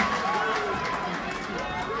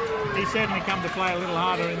 He's certainly come to play a little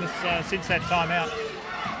harder in this since that timeout.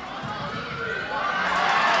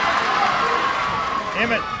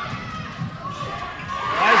 Emmett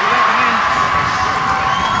plays it up and in.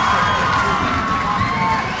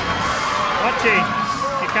 Here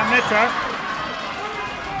come Metro.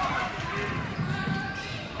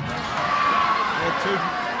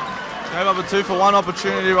 Gave up a 2-for-1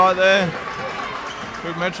 opportunity right there.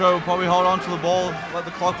 Big Metro will probably hold on to the ball, let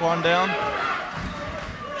the clock run down.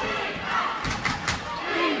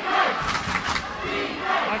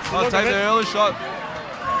 I'll take the early shot.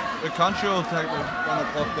 The Country will run the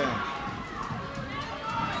clock down.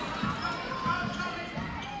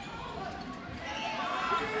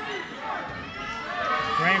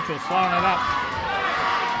 Rantle slowing it up.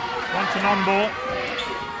 Wants an on ball.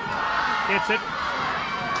 Gets it.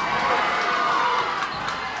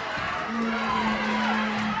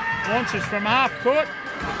 Launches from half court.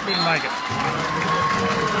 Couldn't make it.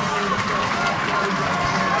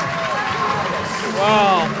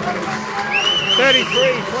 Wow.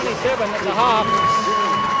 33-27 at the half.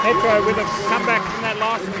 Metro with a comeback in that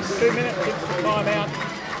last 2 minutes since the timeout.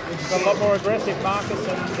 Got a lot more aggressive, Marcus,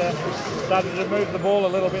 and started to move the ball a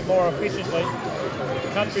little bit more efficiently.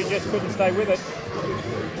 The Country just couldn't stay with it.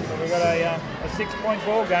 So we got a 6-point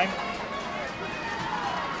ball game.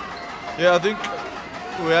 Yeah, I think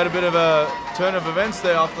we had a bit of a turn of events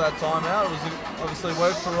there after that timeout. It was obviously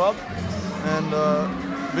worked for Rob, and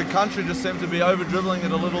Big Country just seemed to be over-dribbling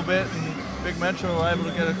it a little bit, and Big Metro were able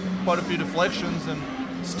to get quite a few deflections and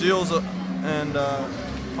steals and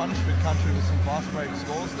punish Big Country with some fast-break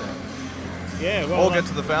scores there. Yeah, well, or get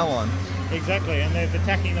to the foul line. Exactly, and they're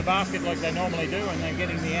attacking the basket like they normally do, and they're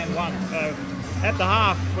getting the and one. So at the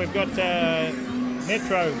half, we've got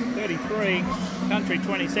Metro 33, Country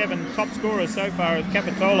 27. Top scorers so far is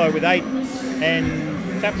Capitolo with 8,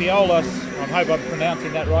 and Tapiolas, I hope I'm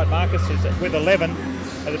pronouncing that right, Marcus, is with 11.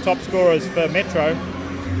 Are the top scorers for Metro.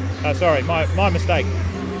 Sorry, my mistake.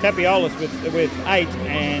 Tapiolas with 8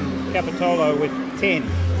 and Capitolo with 10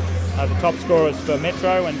 are the top scorers for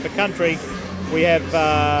Metro, and for Country we have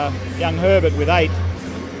young Herbert with 8,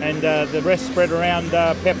 and the rest spread around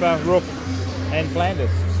Pepper, Rook and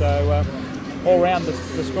Flanders. So all round the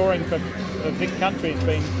scoring for Vic Country has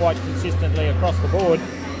been quite consistently across the board,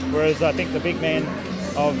 whereas I think the big man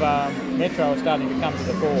of Metro are starting to come to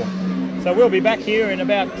the fore. So we'll be back here in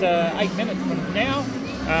about 8 minutes from now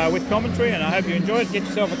with commentary, and I hope you enjoyed it. Get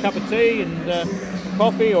yourself a cup of tea and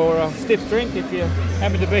coffee or a stiff drink if you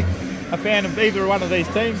happen to be a fan of either one of these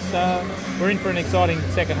teams. We're in for an exciting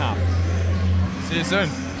second half. See you soon.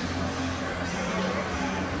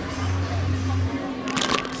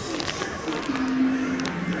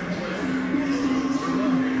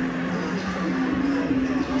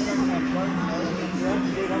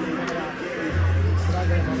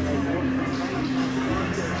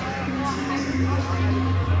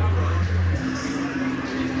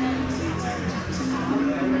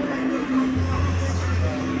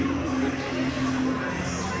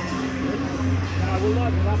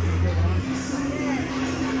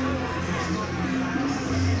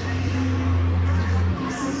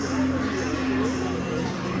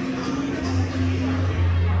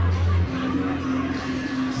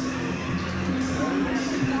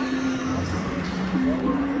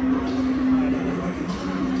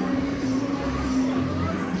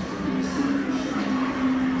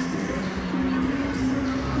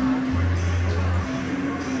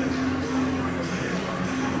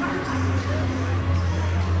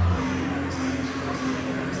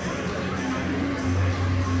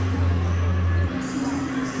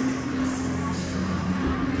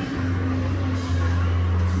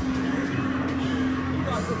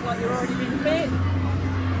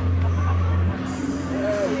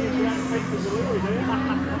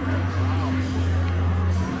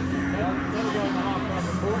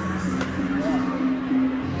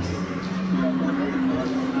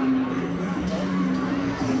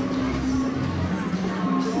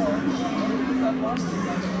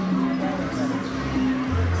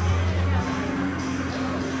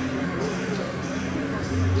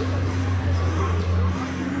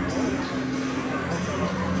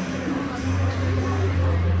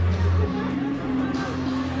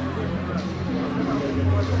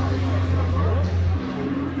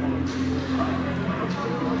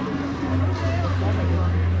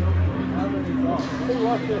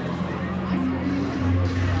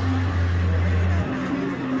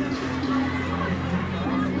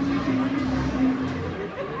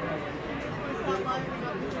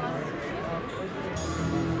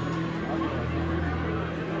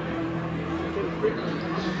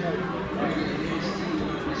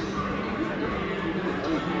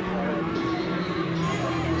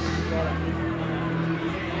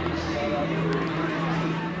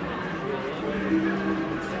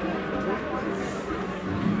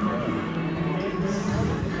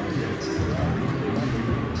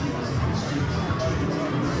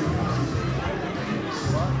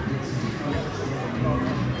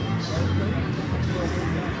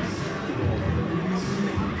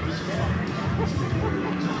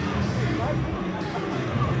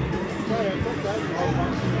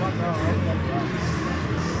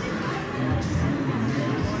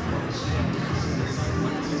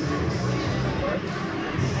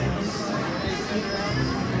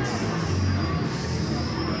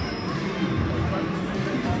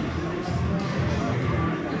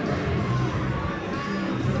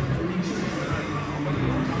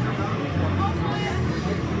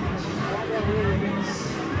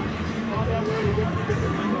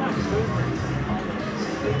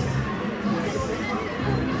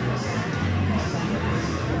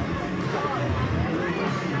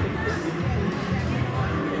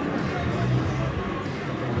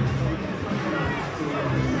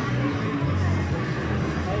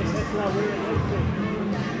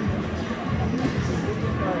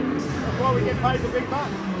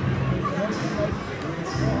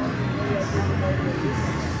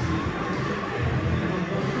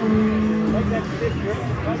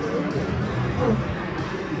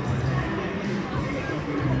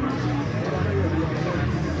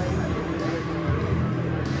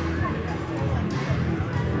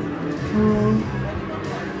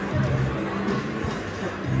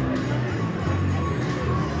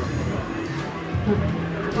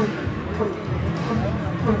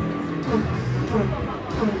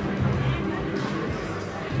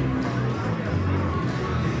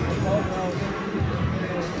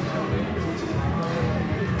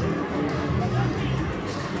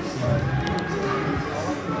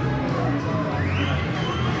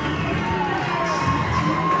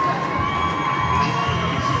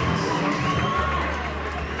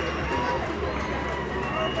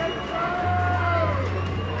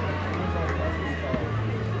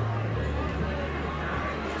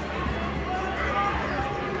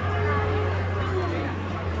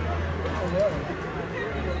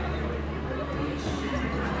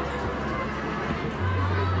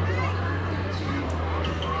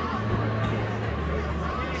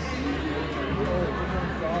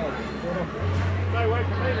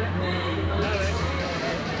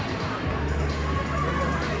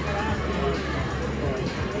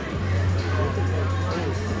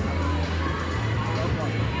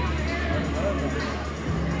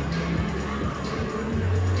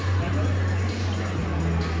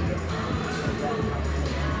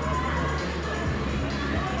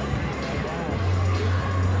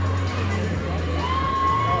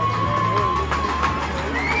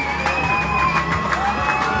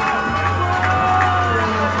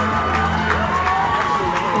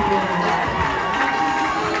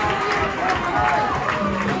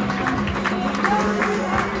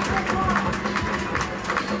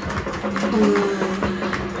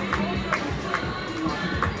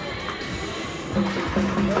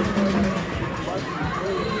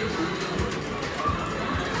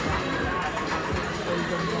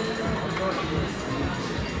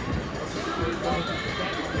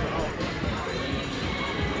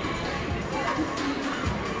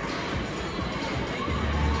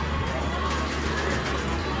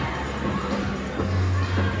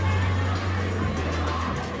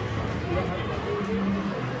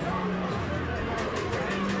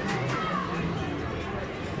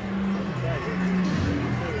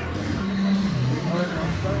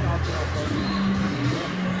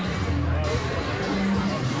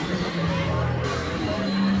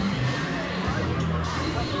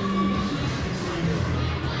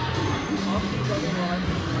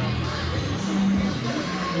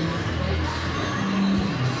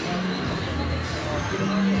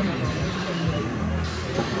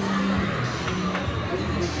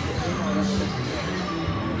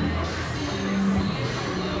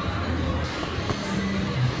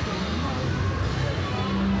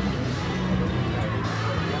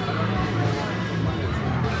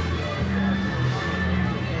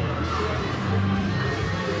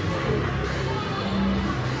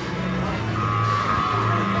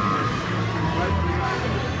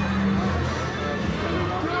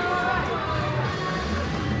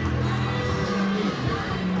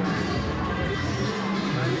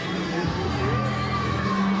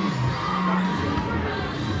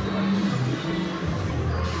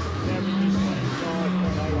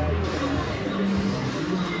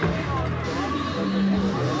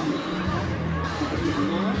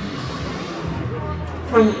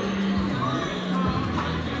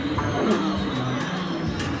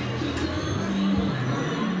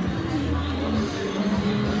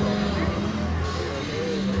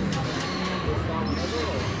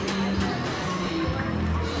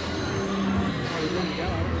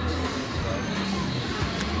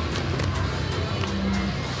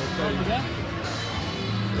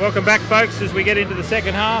 Welcome back, folks, as we get into the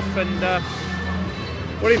second half. And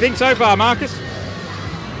what do you think so far, Marcus?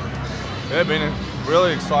 Yeah, been a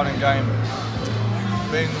really exciting game.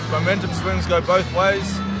 Momentum swings go both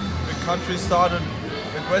ways. Big Country started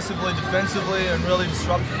aggressively, defensively, and really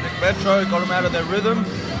disrupted Vic Metro, got them out of their rhythm.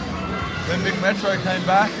 Then Vic Metro came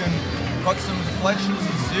back and got some deflections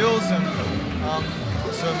and steals and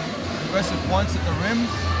some aggressive points at the rim.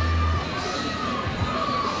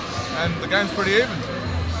 And the game's pretty even.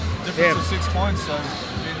 Difference of 6 points, so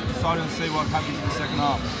it'll be exciting to see what happens in the second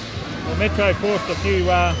half. Well, Metro forced a few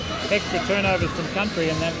extra turnovers from Country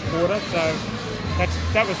in that quarter, so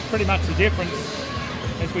that was pretty much the difference.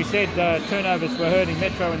 As we said, turnovers were hurting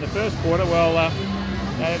Metro in the first quarter. Well,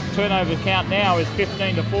 turnover count now is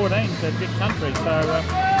 15 to 14 to Vic Country, so it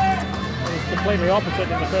was completely opposite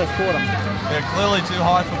in the first quarter. Yeah, clearly too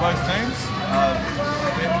high for both teams.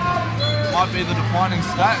 It might be the defining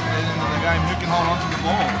stat at the end of the game, who can hold on to the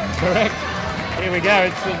ball. Correct. Here we go.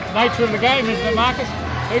 It's the nature of the game, isn't it, Marcus?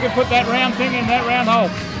 Who can put that round thing in that round hole?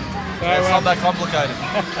 So, yeah, it's not that complicated.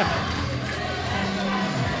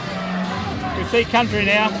 We see Country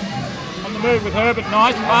now on the move with Herbert.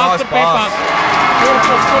 Nice pass to Pepper. Pass.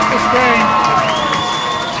 Beautiful flip the screen.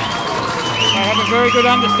 They have a very good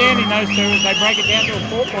understanding, those two, as they break it down to a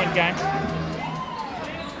 4-point game.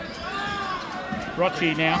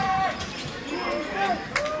 Rochi now.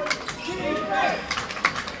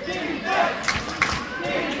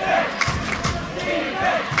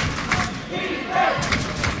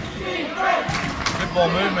 Good ball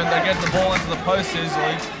movement, they get the ball into the post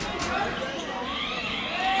easily.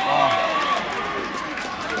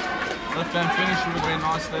 Left hand finish would have been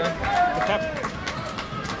nice there.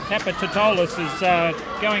 Tapper Totolis is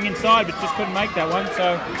going inside but just couldn't make that one,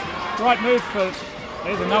 so right move for,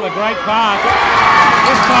 there's another great pass.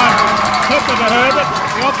 This time Tapper to Herbert,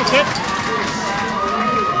 the opposite.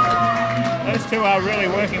 Those two are really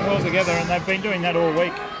working well together and they've been doing that all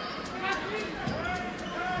week.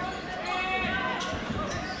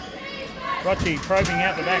 Rochi probing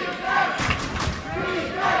out the back.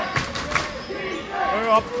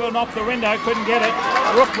 Up and off the window, couldn't get it.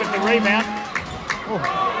 Rook with the rebound. Ooh.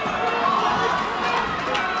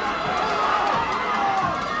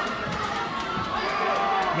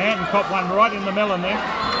 Manton caught one right in the melon there.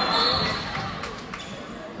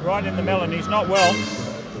 Right in the melon. He's not well.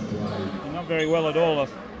 He's not very well at all.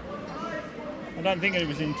 I don't think it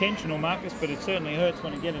was intentional, Marcus, but it certainly hurts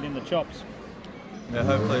when you get it in the chops. Yeah,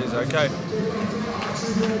 hopefully he's okay.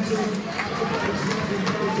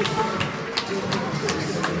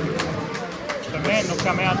 So Manton will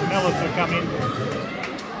come out, Mellis will come in.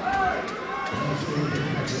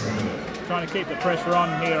 Trying to keep the pressure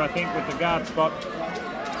on here, I think, with the guard spot.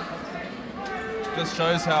 Just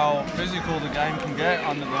shows how physical the game can get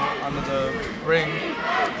under the ring.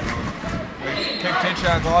 We keep teaching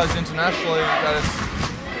our guys internationally that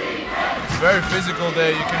it's very physical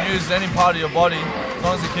there. You can use any part of your body as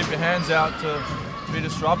long as you keep your hands out to be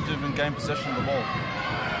disruptive and gain possession of the ball.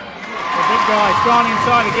 The big guy's gone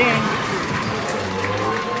inside again.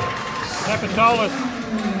 Capitolis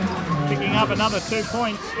picking up another 2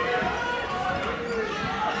 points.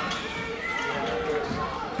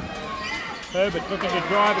 Herbert looking to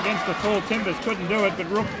drive against the tall Timbers, couldn't do it, but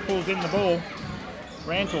Rook pulls in the ball.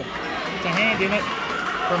 Rantle gets a hand in it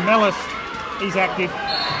from Mellis. He's active.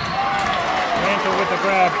 Rantle with the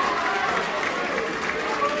grab.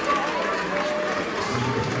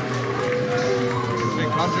 Big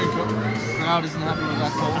Country crowd isn't happy with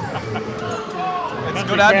that call. It's a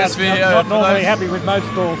good Country atmosphere here. Not normally happy with most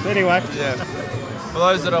calls, anyway. Yeah. For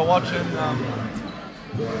those that are watching,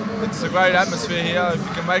 it's a great atmosphere here. If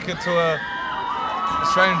you can make it to a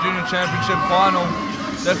Australian Junior Championship final,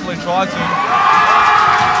 definitely try to.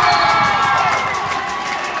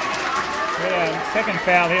 Yeah, second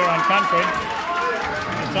foul here on Country.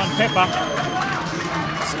 It's on Pepper.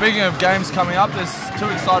 Speaking of games coming up, there's 2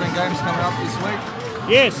 exciting games coming up this week.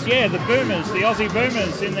 Yes, yeah, the Boomers, the Aussie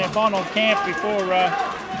Boomers in their final camp before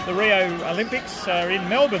the Rio Olympics are in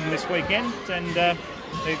Melbourne this weekend, and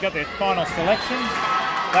they've got their final selections.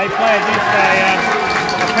 They play against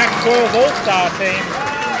a Pac-12 All-Star team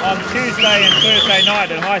on Tuesday and Thursday night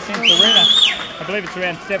at Hisense Arena. I believe it's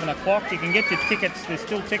around 7 o'clock. You can get your tickets. There's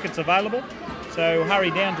still tickets available. So hurry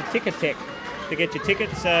down to Ticketek to get your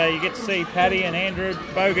tickets. You get to see Paddy and Andrew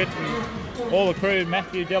Bogut and all the crew,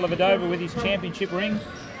 Matthew Dellavedova with his championship ring,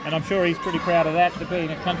 and I'm sure he's pretty proud of that, to being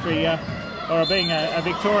a country or being a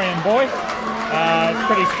Victorian boy. It's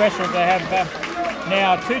pretty special to have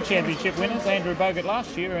now 2 championship winners, Andrew Bogut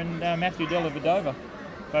last year and Matthew Dellavedova,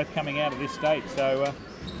 both coming out of this state, so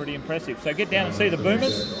pretty impressive. So get down and see the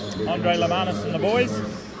Boomers, Andre Lamanis and the boys.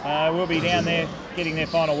 We'll be down there getting their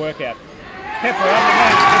final workout. Pepper up the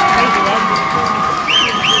nose,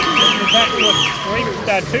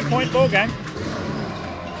 back to a 2-point ball game.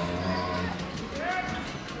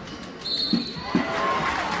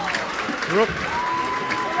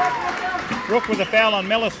 Rook with a foul on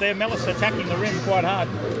Mellis there. Mellis attacking the rim quite hard.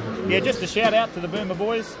 Yeah, just a shout out to the Boomer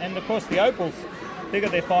boys and of course the Opals. They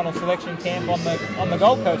got their final selection camp on the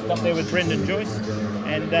Gold Coast up there with Brendan Joyce,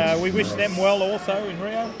 and we wish them well also in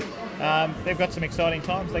Rio. They've got some exciting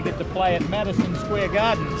times. They get to play at Madison Square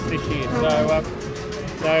Gardens this year, so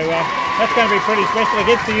that's going to be pretty special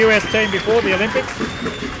against the US team before the Olympics.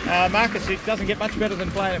 Marcus, it doesn't get much better than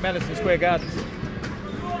playing at Madison Square Gardens.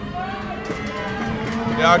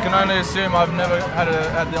 Yeah, I can only assume. I've never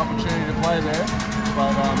had the opportunity to play there,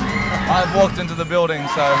 but I've walked into the building,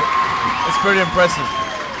 so it's pretty impressive.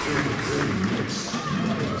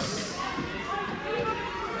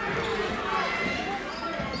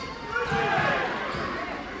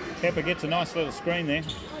 Pepper gets a nice little screen there.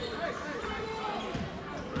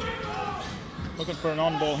 Looking for an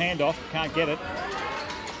on-ball handoff, can't get it.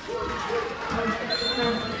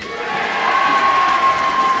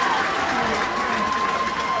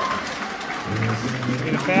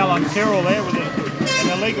 Get a foul on Terrell there with an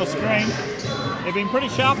illegal screen. They've been pretty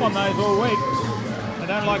sharp on those all week. They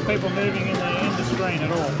don't like people moving in the screen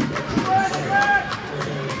at all.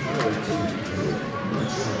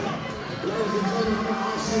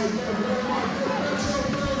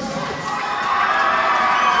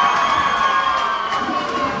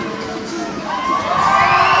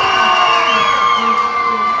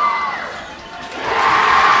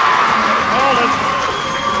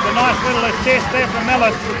 Nice little assist there from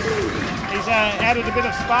Mellis. He's added a bit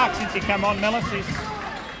of spark since he came on, Mellis. He's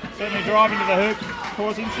certainly driving to the hoop,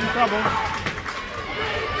 causing some trouble.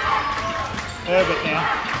 Herbert now.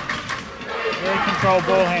 Very controlled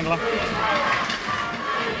ball handler.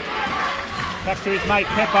 Back to his mate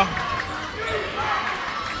Pepper.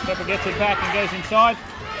 Pepper gets it back and goes inside.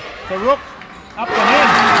 To Rook. Up and in.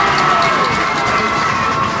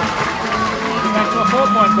 Back to a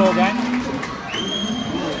 4-point ball game.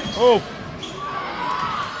 Oh,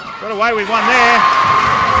 got away with one there.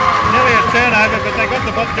 Nearly a turnover, but they got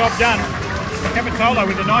the job done. Capitola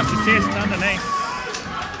with a nice assist underneath.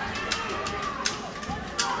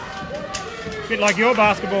 A bit like your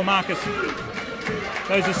basketball, Marcus.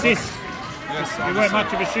 Those assists. Yes, you weren't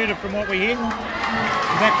much of a shooter from what we hear. Is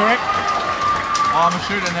that correct? I'm a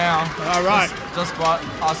shooter now. All right. Just by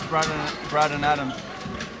us, Brad and Adam.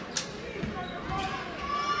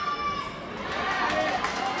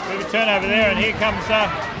 Bit of a turnover there, and here comes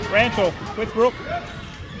Rantle with Rook,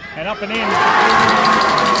 and up and in.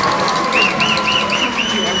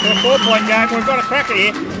 Back to a 4-point game. We've got a cracker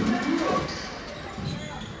here.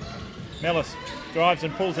 Mellis drives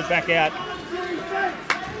and pulls it back out.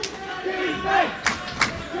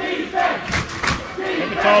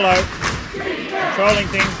 Capitolo controlling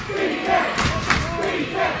things.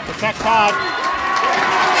 Attacks hard.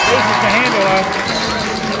 Loses the handle though.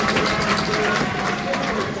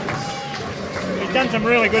 He's done some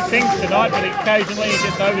really good things tonight, but occasionally he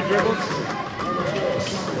just over dribbles.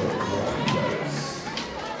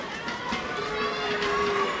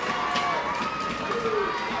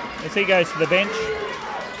 As he goes to the bench.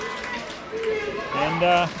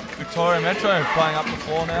 And Victoria Metro playing up the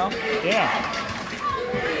floor now. Yeah.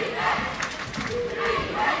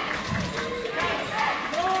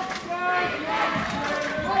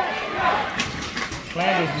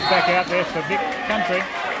 Flanders is back out there for Vic Country,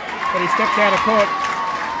 but he steps out of court.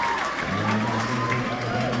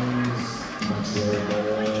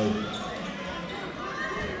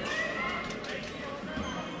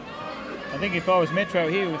 I think if I was Metro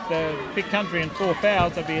here with Vic Country and 4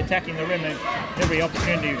 fouls, I'd be attacking the rim at every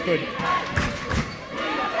opportunity you could.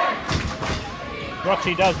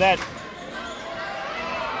 Rochi does that.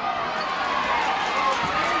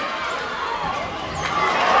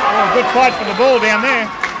 Oh, good fight for the ball down there.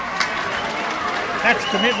 That's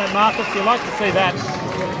commitment, Marcus. You like to see that.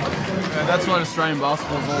 Yeah, that's what Australian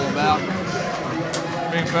basketball is all about.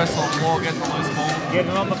 Being first on the floor, getting the loose ball.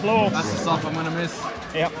 Getting it on the floor. That's the stuff I'm going to miss.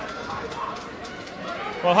 Yep.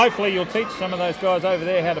 Well, hopefully you'll teach some of those guys over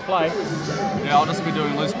there how to play. Yeah, I'll just be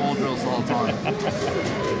doing loose ball drills the whole time.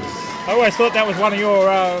 I always thought that was one of your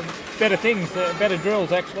better things, better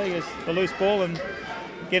drills actually, is the loose ball and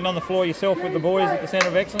getting on the floor yourself with the boys at the Centre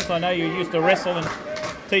of Excellence. I know you used to wrestle and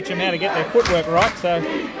teach them how to get their footwork right, so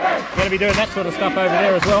you're going to be doing that sort of stuff over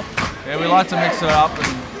there as well. Yeah, we like to mix it up and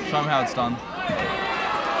show them how it's done.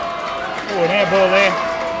 Oh, an air ball there.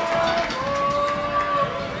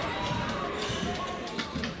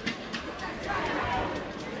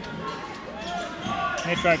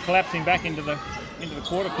 Metro collapsing back into the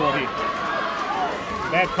quarter court here.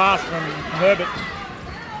 Bad pass from Herbert.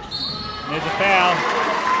 There's a foul.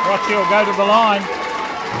 Rothschild will go to the line.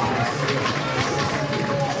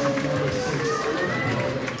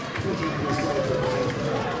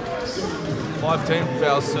 Five team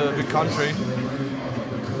fouls to Vic Country.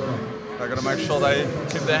 They've got to make sure they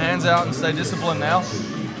keep their hands out and stay disciplined now.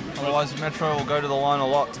 Otherwise, Metro will go to the line a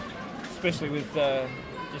lot. Especially with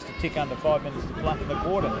just a tick under 5 minutes to play in the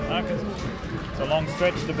quarter. Because it's a long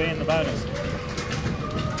stretch to be in the bonus.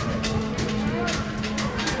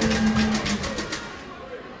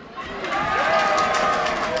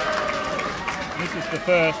 This is the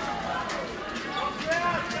first.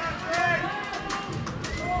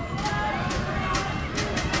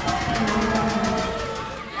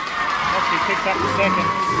 Picks up the second.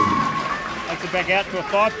 Takes it back out to a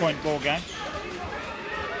 5-point ball game.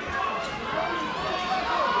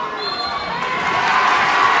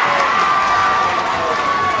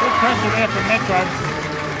 Good pressure there from Metro.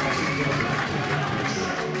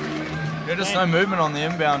 Yeah, just no movement on the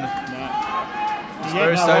inbound. No. It's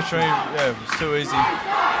very stationary. Yeah, it's too easy. A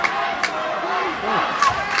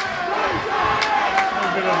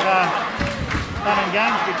little bit of fun and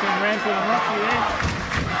games between Ranfield and Rocky there.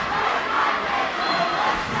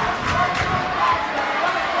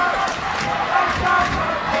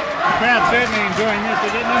 The crowd certainly enjoying this.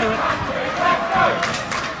 They're getting into it.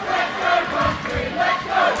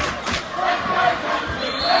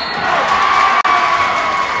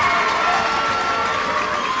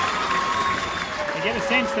 You get a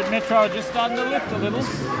sense that Metro are just starting to lift a little.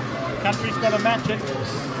 Country's got to match it.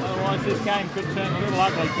 Otherwise this game could turn a little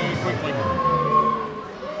ugly very quickly.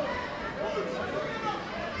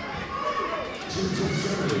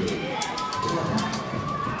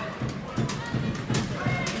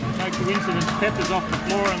 No coincidence, Pepper's off the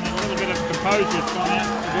floor and a little bit of composure's gone out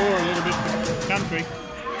the door a little bit for Country.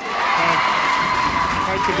 So,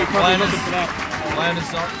 coach should be probably looking for that.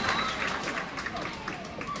 Landers not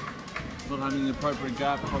having the appropriate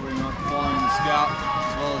gap, probably not following the scout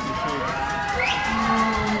as well as he should.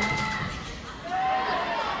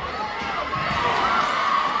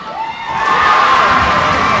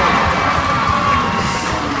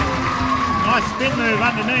 Nice spin move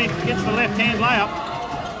underneath, gets the left hand layup.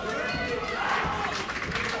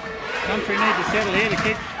 Country need to settle here to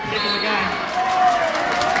keep in the game.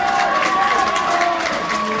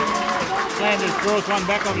 Sanders draws one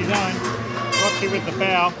back on his own. Roxy with the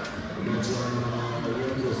foul.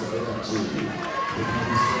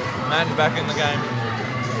 Matt back in the game.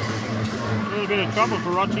 A little bit of trouble for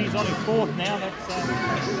Rochi. He's on his fourth now. That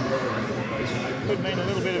could mean a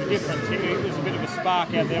little bit of difference. He was a bit of a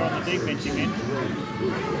spark out there on the defensive end.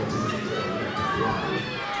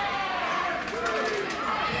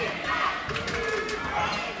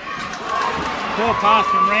 Poor pass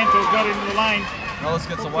from Rantoul, got into the lane. Ellis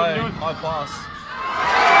gets away. High pass.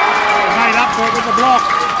 Made up for it with the block.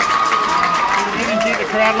 Energy, the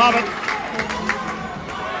crowd love it.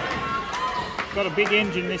 Got a big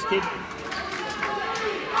engine, this kid.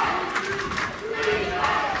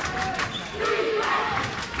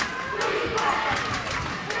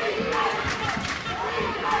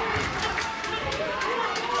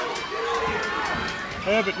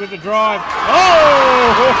 Herbert with the drive.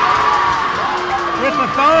 Oh! With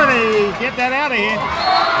authority. Get that out of here.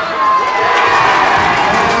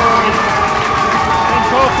 And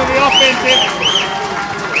call for the offensive.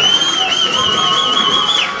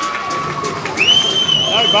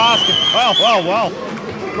 No basket. Well.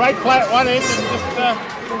 Great play at one end and just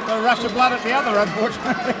a rush of blood at the other,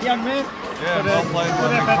 unfortunately, young man. Yeah, well played by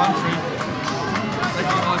the Country.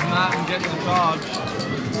 Recognising that and getting the charge.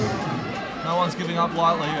 No one's giving up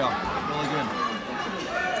lightly here. Really good.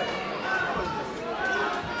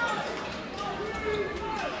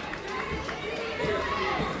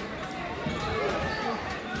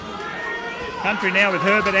 Country now with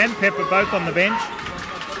Herbert and Pepper both on the bench.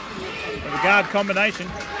 With a guard combination.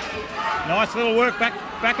 Nice little work back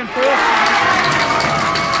and forth.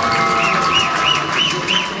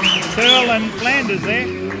 Searle and Flanders there.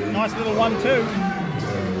 Nice little 1-2.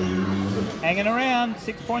 hanging around,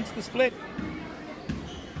 6 points to split.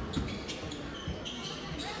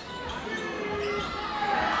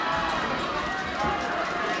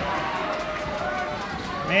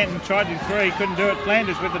 Manton tried to do 3, couldn't do it.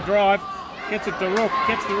 Flanders with the drive, gets it to Rook,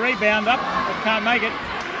 gets the rebound up, but can't make it.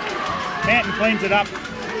 Manton cleans it up.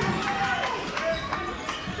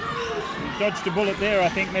 Dodged a bullet there, I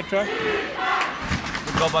think, Metro.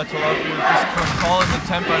 Good job by Tolopi, just controlling the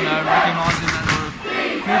tempo now, recognising that there were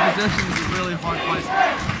a few possessions of really high-paced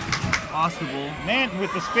basketball. Manton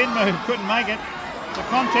with the spin move, couldn't make it. The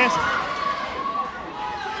contest.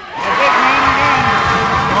 A big man again.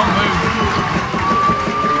 Strong move.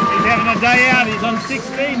 He's having a day out, he's on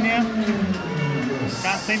 16 now.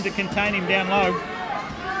 Can't seem to contain him down low.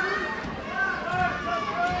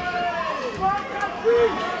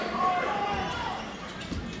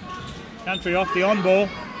 Country off the on ball.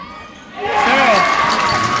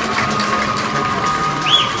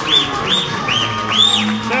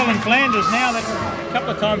 Searle and Flanders now, that's a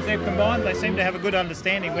couple of times they've combined. They seem to have a good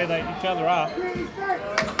understanding where each other are.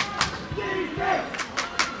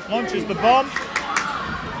 Launches the bomb.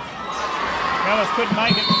 Mellis couldn't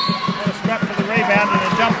make it. Got a scrap for the rebound and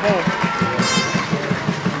a jump ball.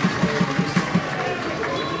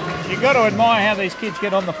 You've got to admire how these kids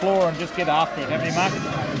get on the floor and just get after it, haven't you, Marcus?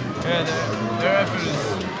 Yeah, their effort is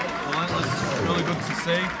relentless. It's really good to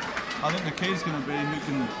see. I think the key is going to be who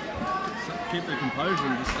can keep their composure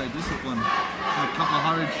and just stay disciplined. A couple of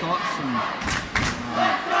hurried shots and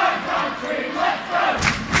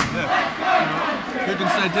who can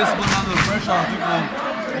stay disciplined under the pressure, I think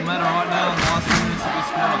will matter right now in the last 2 minutes of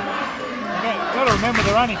this quarter. You've got to remember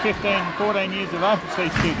they're only 15, 14 years of age,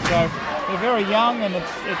 these kids, so they're very young and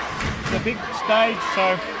it's a big stage,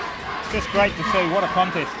 so it's just great to see. What a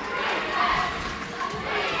contest.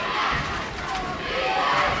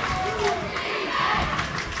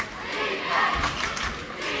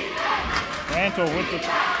 Rantle with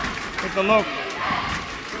the look.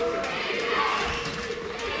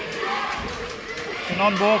 It's an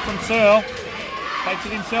on ball from Searle. Takes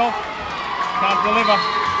it himself. Can't deliver.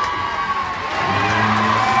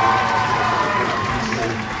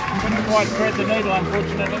 Couldn't quite thread the needle,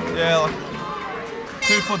 unfortunately. Yeah, like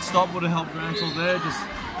 2-foot stop would have helped Rantle there. Just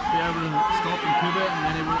be able to stop and pivot,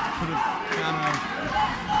 and then he could have found a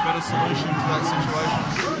better solution to that situation.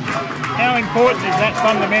 How important is that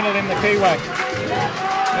fundamental in the keyway?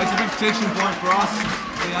 It's a big teaching point for us,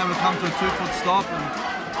 being able to come to a 2-foot stop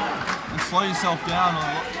and slow yourself down.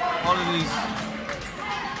 A lot of these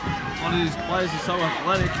players are so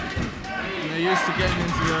athletic, and they're used to getting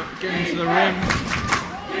into the rim.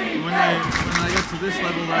 And when they get to this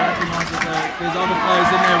level, they recognise that there's other players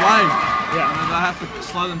in their way, and they have to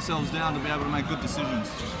slow themselves down to be able to make good decisions.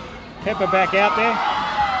 Pepper back out there.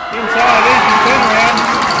 Inside, easy turnaround.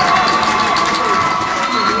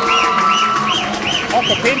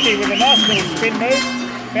 Okapinti with a nice little spin move.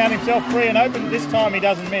 Found himself free and open. This time he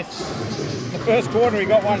doesn't miss. In the first quarter he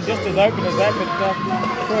got one just as open as that, but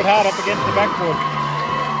threw it hard up against the backboard.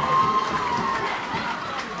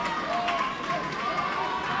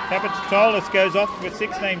 Kapitatolis goes off with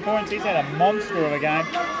 16 points. He's had a monster of a game.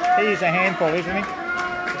 He is a handful, isn't he?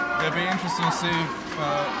 Yeah, it'll be interesting to see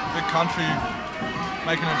Big Country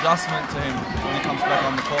make an adjustment to him when he comes back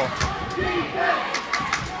on the court.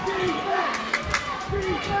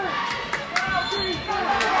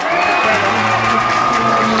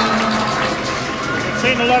 We've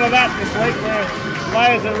seen a lot of that this week where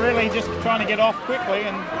players are really just trying to get off quickly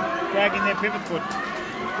and dragging their pivot foot.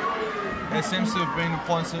 There seems to have been a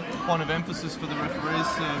point of emphasis for the referees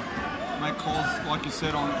to make calls, like you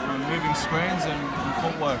said, on moving screens and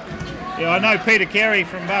footwork. Yeah, I know Peter Carey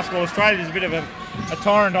from Basketball Australia is a bit of a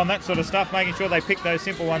torrent on that sort of stuff, making sure they pick those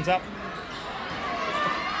simple ones up.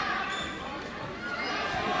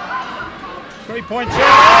 3-point shot.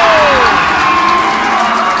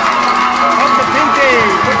 Off the Pinky,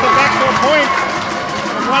 puts it back to a point.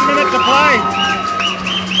 With 1 minute to play.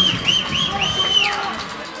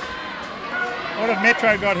 What have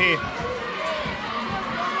Metro got here?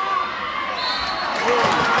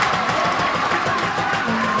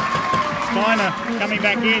 Steiner coming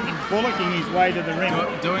back in and bullocking his way to the rim.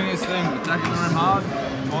 Doing his thing, attacking the rim hard,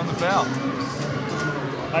 on the foul.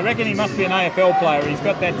 I reckon he must be an AFL player. He's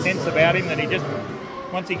got that sense about him that he just,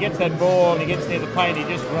 once he gets that ball and he gets near the paint, he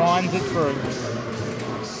just grinds it through.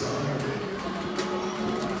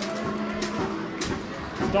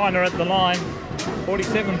 Steiner at the line.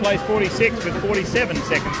 47 plays 46 with 47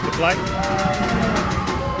 seconds to play.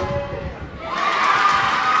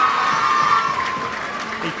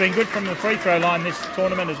 He's been good from the free throw line this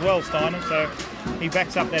tournament as well, Steiner, so he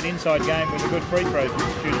backs up that inside game with a good free throw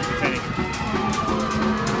shooting percentage.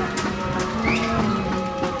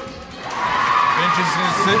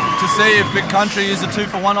 to see if Vic Country is a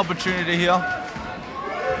 2-for-1 opportunity here.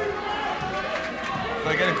 If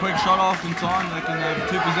they get a quick shot off in time, they can have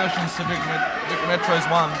 2 possessions to Vic Metro's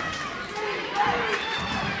 1.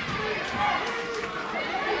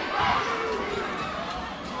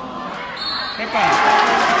 Pepper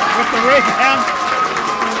with the rebound.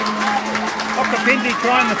 Okapinji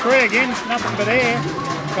trying the 3 again, nothing but air.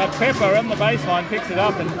 But Pepper on the baseline picks it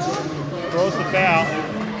up and draws the foul.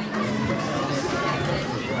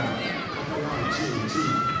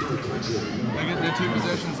 They get their 2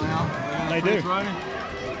 possessions now. They do. Throw.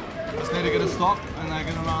 Just need to get a stop and they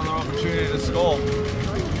get another opportunity to score. Good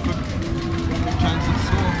chance to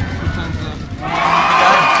score. Good chance to game.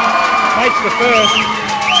 Makes the first.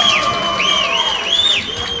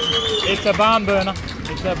 It's a barn burner.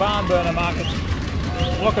 It's a barn burner, Marcus.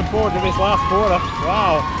 Looking forward to this last quarter.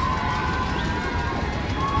 Wow.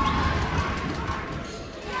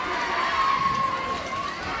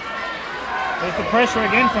 There's the pressure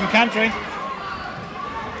again from Country.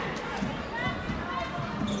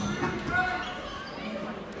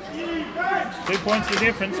 Two points the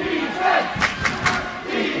difference.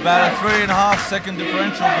 About a 3.5 second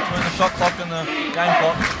differential between the shot clock and the game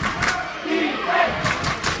clock.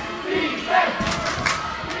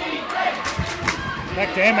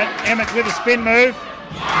 Back to Emmett. Emmett with a spin move.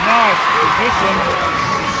 Nice position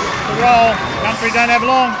to roll. Country don't have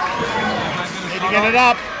long. Need to get it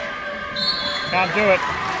up. Can't do it.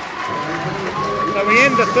 So we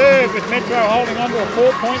end the third with Metro holding on to a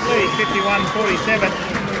 4-point lead, 51-47.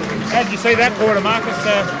 How did you see that quarter, Marcus?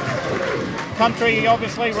 Country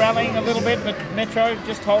obviously rallying a little bit, but Metro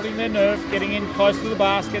just holding their nerve, getting in close to the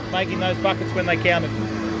basket, making those buckets when they counted.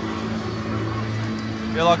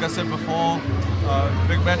 Yeah, like I said before,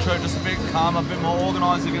 Vic Metro just a bit calmer, a bit more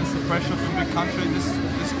organised against the pressure from Vic Country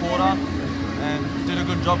this quarter, and did a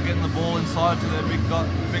good job getting the ball inside to their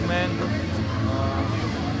big man.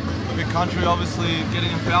 Vic Country obviously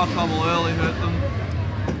getting in foul trouble early hurt them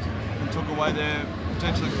and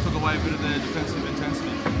potentially took away a bit of their defensive intensity.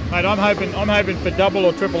 Mate, I'm hoping for double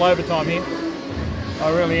or triple overtime here. I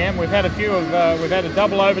really am. We've had we've had a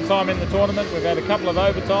double overtime in the tournament. We've had a couple of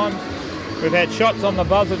overtimes. We've had shots on the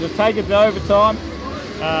buzzer to take it to overtime.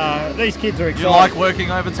 These kids are excited. You like working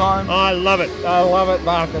overtime? I love it. I love it,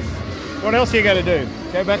 Marcus. What else are you going to do?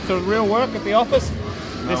 Go back to real work at the office?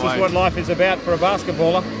 This is what life is about for a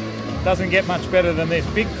basketballer. Doesn't get much better than this.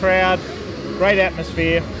 Big crowd, great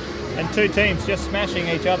atmosphere, and 2 teams just smashing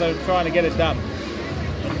each other trying to get it done.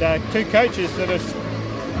 And 2 coaches that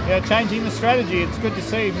are changing the strategy. It's good to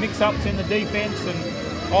see mix-ups in the defence and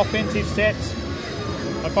offensive sets.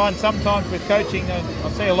 I find sometimes with coaching I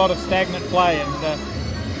see a lot of stagnant play, and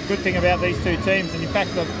good thing about these 2 teams, and in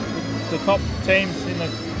fact the top teams in the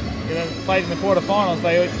played in the quarterfinals,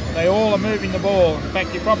 they all are moving the ball. In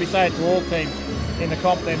fact, you probably say it to all teams in the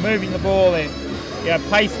comp. They're moving the ball. They're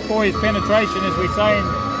pace, poise, penetration, as we say in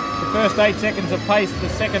the first 8 seconds of pace, the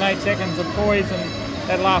second 8 seconds of poise, and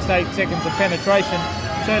that last 8 seconds of penetration.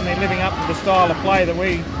 Certainly living up to the style of play that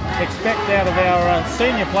we expect out of our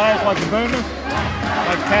senior players like the Boomers,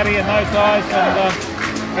 like Paddy and those guys, and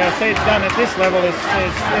to see it done at this level is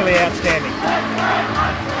really outstanding.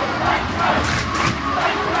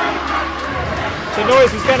 The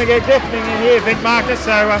noise is going to get deafening in here, Vic, Marcus,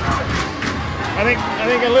 so I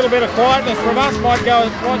think a little bit of quietness from us might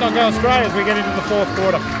not go astray as we get into the 4th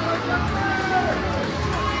quarter.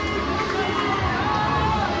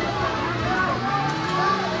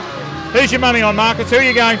 Who's your money on, Marcus? Who are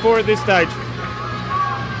you going for at this stage?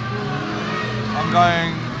 I'm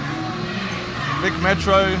going Vic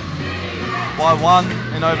Metro by 1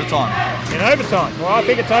 in overtime. In overtime? Well, I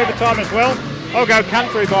think it's overtime as well. I'll go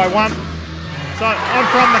Country by 1. So I'm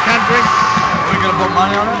from the country. Are we going to put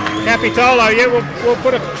money on it? Capitolo, yeah, we'll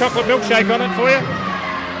put a chocolate milkshake on it for you.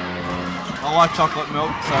 I like chocolate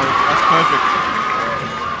milk, so that's perfect.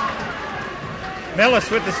 Mellis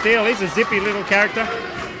with the steal. He's a zippy little character.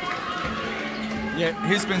 Yeah,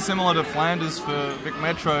 he's been similar to Flanders for Vic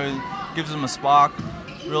Metro. Gives him a spark.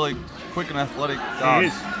 Really quick and athletic guard. He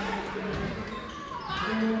is.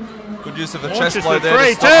 Good use of the chest blow there.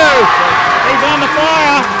 3, 2. He's on the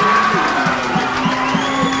fire.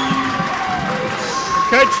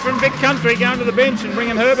 Coach from Vic Country going to the bench and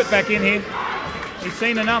bringing Herbert back in here. He's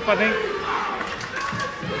seen enough, I think.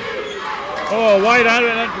 Oh, wait,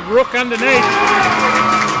 Rook underneath.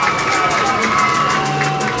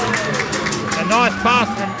 A nice pass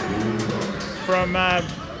from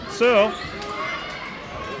Searle.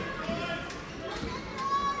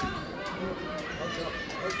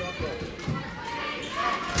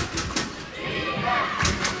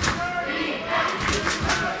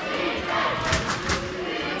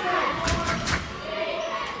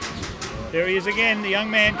 There he is again. The young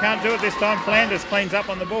man can't do it this time. Flanders cleans up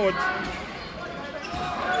on the boards.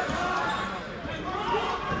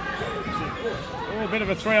 Oh, a bit of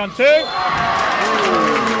a 3-on-2.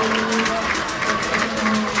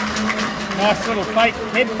 Nice little fake,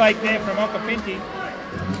 head fake there from Okapinti.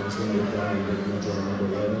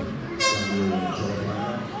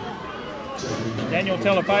 Daniel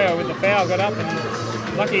Telapeo with the foul got up,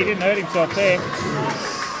 and lucky he didn't hurt himself there.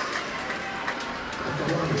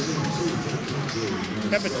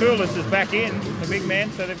 Papatoulis is back in, the big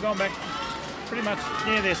man, so they've gone back pretty much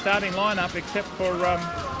near their starting lineup except for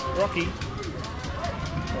Rocky.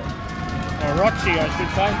 Or Rochi, I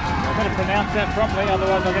should say. I've got to pronounce that properly,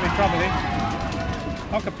 otherwise I'll get in trouble here.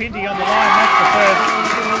 Okapinti on the line, that's the first.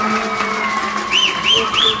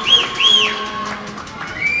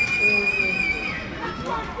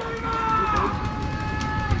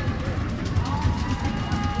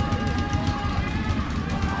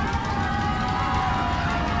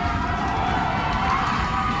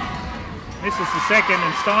 This is the second,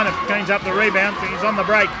 and Steiner cleans up the rebound, so he's on the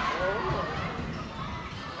break.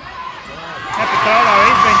 Capitolo,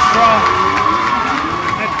 he's been strong.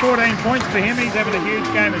 That's 14 points for him. He's having a huge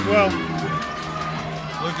game as well.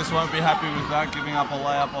 Lucas won't be happy with that, giving up a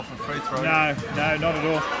layup off a free throw. No, not at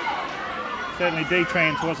all. Certainly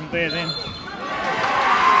D-Trans wasn't there then.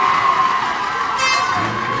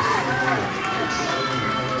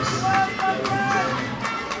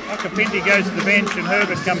 Okapinti goes to the bench and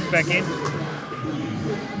Herbert comes back in.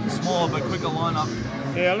 Smaller but quicker lineup.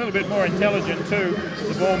 Yeah, a little bit more intelligent too,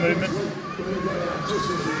 the ball movement.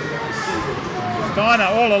 Steiner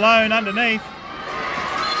all alone underneath.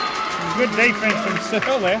 Good defense from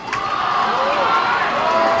Searle there. He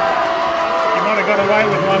might have got away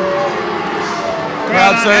with one.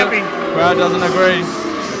 Crowd unhappy. Crowd doesn't agree.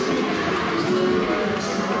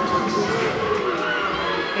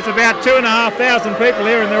 It's about 2,500 people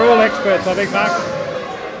here, and they're all experts, I think, Mark.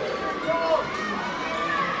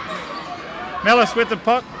 Mellis with the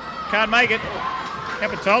puck, can't make it.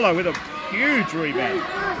 Capitolo with a huge rebound.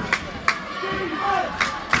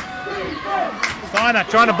 Steiner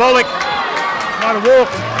trying to bollock, might have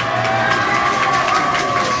walked.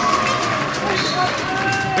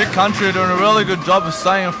 Big Country are doing a really good job of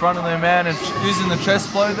staying in front of their man and using the chest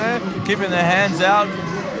flow there, keeping their hands out,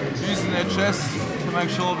 using their chest to make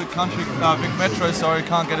sure Vic Metro,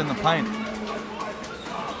 can't get in the paint.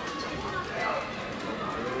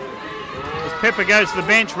 As Pepper goes to the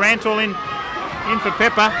bench, Rantle in for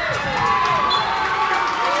Pepper.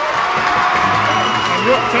 And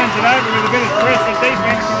Rook turns it over with a bit of pressure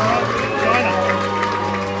defense from China.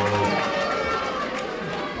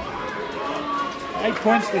 8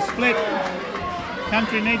 points to split.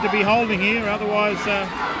 Country need to be holding here, otherwise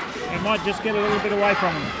they might just get a little bit away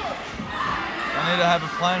from them. They need to have a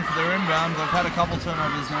plan for their inbound. They've had a couple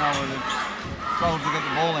turnovers now where they've struggled to get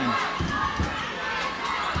the ball in.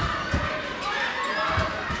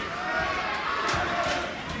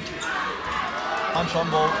 Punch on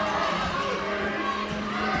ball.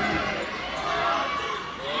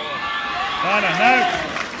 No.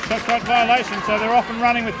 Shot violation, so they're off and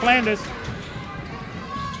running with Flanders.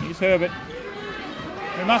 Here's Herbert.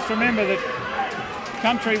 We must remember that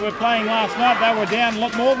Country were playing last night. They were down a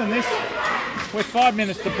lot more than this with 5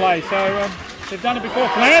 minutes to play. So they've done it before.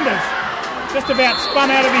 Flanders just about spun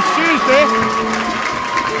out of his shoes there.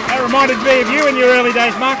 That reminded me of you in your early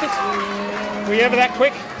days, Marcus. Were you ever that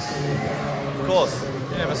quick? Of course.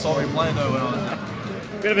 You never saw me play though when I was there.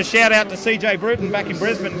 Bit of a shout out to CJ Bruton back in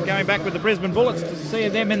Brisbane, going back with the Brisbane Bullets to see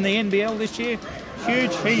them in the NBL this year.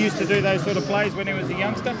 Huge. He used to do those sort of plays when he was a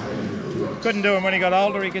youngster. Couldn't do them when he got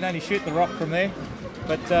older. He could only shoot the rock from there.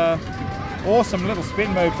 But awesome little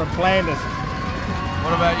spin move from Flanders.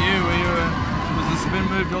 What about you? Was the spin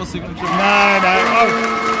move your signature? No.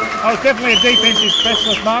 I was definitely a defensive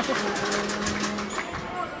specialist, Marcus.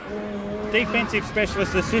 Defensive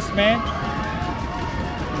specialist assist man.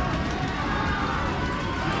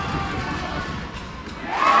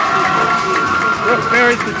 Rook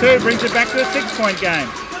buries the 2, brings it back to a 6-point game.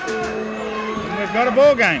 And we've got a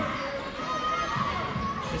ball game.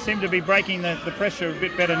 They seem to be breaking the pressure a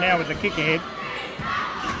bit better now with the kick ahead.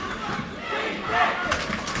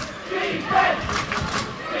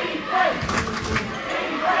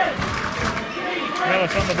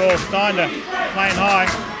 Mellis on the ball, Steiner playing high.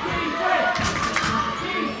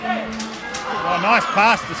 Oh, nice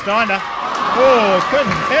pass to Steiner. Oh,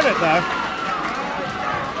 couldn't hit it though.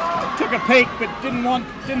 Took a peek, but didn't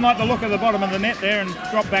like the look of the bottom of the net there and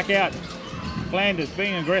dropped back out. Flanders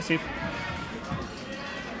being aggressive.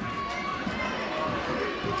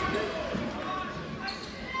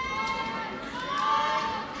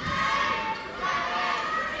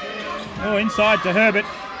 Oh, inside to Herbert.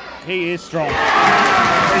 He is strong. A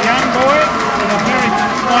young boy with a very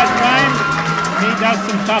slight frame. He does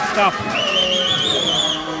some tough stuff.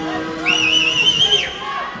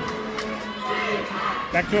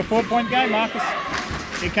 Back to a 4-point game, Marcus.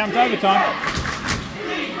 Here comes overtime.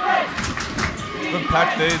 Good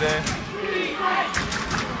pack D there.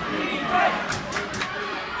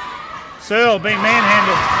 Searle being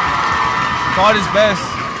manhandled. Tried his best.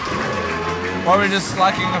 Probably just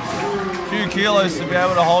lacking a few kilos to be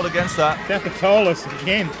able to hold against that. Capitolis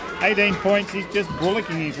again. 18 points. He's just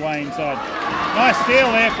bullocking his way inside. Nice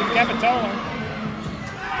steal there from Capitola.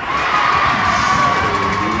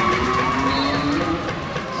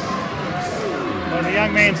 Well, the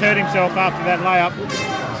young man's hurt himself after that layup.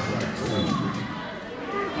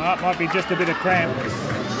 Oh, it might be just a bit of cramp.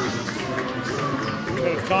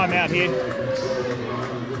 Got a timeout here.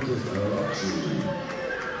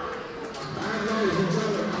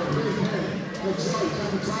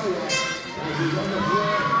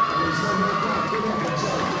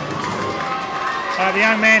 The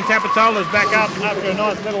young man Tapitola's back up after a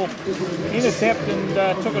nice little intercept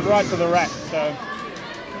and took it right to the rack. So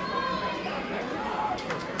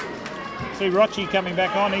see Rochi coming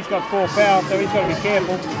back on. He's got 4 fouls, so he's got to be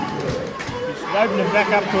careful. He's opened him back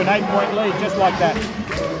up to an 8-point lead, just like that.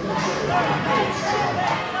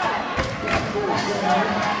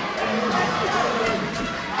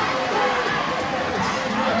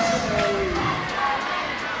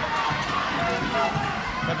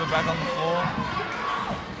 Pepper back on the floor.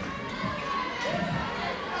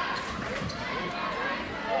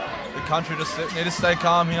 The country just need to stay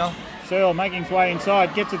calm here. Searle making his way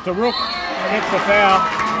inside, gets it to Rook, and gets the foul.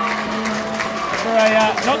 For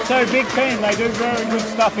a not so big team, they do very good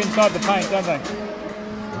stuff inside the paint, don't they?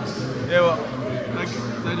 Yeah, well,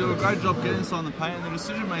 they do a great job getting inside the paint, and the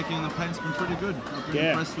decision making in the paint's been pretty good. I've been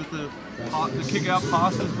impressed with the kick out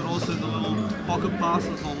passes, but also the little pocket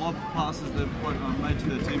passes or lob passes they've made to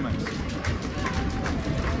their teammates.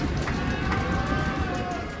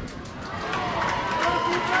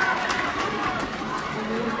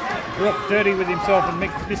 Rook dirty with himself and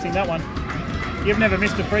missing that one. You've never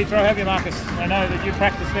missed a free throw, have you, Marcus? I know that you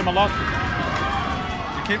practice them a lot.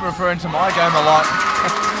 You keep referring to my game a lot.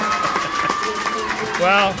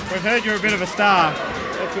 Well, we've heard you're a bit of a star.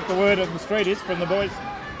 That's what the word on the street is from the boys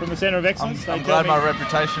from the Centre of Excellence. I'm glad my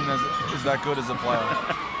reputation is that good as a player.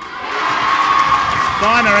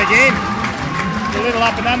 Steiner again. A little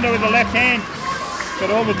up and under with the left hand. Got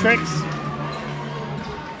all the tricks.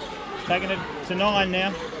 Taking it to 9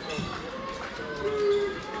 now.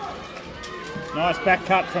 Nice back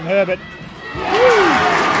cut from Herbert.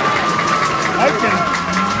 Oaken.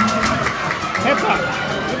 Pepper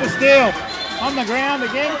with the steal. On the ground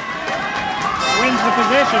again. Wins the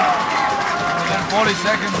possession. Within 40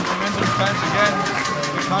 seconds of the men's paint again.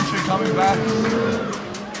 The country coming back.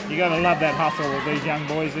 You got to love that hustle with these young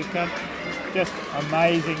boys. It's just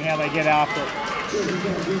amazing how they get after it.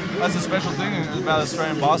 That's a special thing about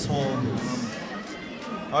Australian basketball.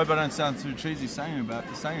 I hope I don't sound too cheesy saying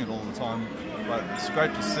it all the time, but it's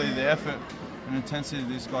great to see the effort and intensity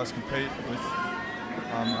these guys compete with.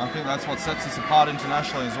 I think that's what sets us apart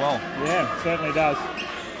internationally as well. Yeah, it certainly does.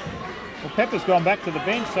 Well, Pepper's gone back to the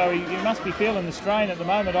bench, so he must be feeling the strain at the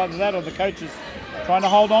moment. Either that or the coach is trying to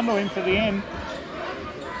hold on to him for the end.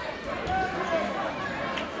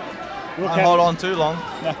 Don't hold on too long.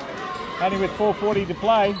 No, only with 4:40 to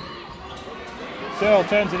play. Searle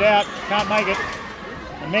turns it out, can't make it.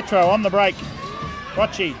 And Metro on the break.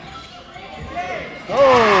 Rochi.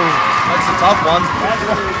 Oh! That's a tough one.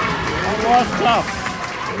 That was tough.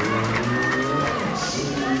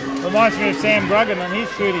 Reminds me of Sam Gruggan and his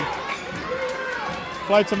shooting.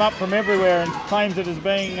 Floats them up from everywhere and claims it as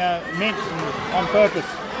being meant and on purpose.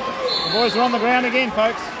 The boys are on the ground again,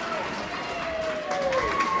 folks.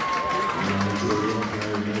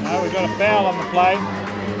 No, we've got a foul on the play.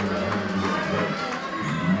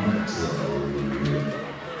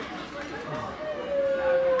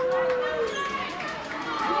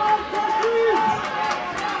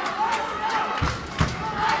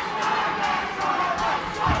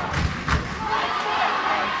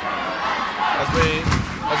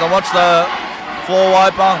 As I watch the floor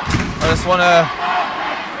wiper, I just want to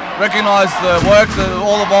recognise the work that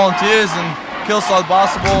all the volunteers and Killside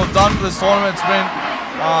Basketball have done for this tournament. It's been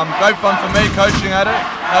great fun for me coaching at it.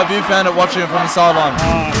 How have you found it watching it from the sideline?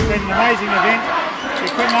 It's been an amazing event. We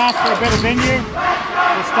couldn't ask for a better venue.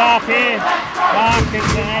 The staff here, Mark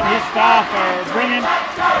and his staff are brilliant.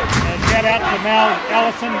 And shout out to Mel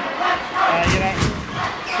Ellison.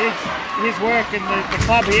 his work and the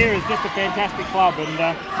club here is just a fantastic club,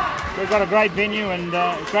 and we've got a great venue and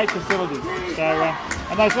great facilities. So,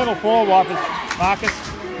 and those little floor wipers, Marcus,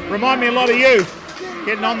 remind me a lot of you,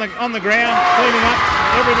 getting on the ground, cleaning up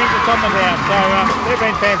everything that's on the ground. So they've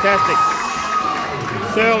been fantastic.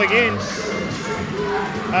 Searle again.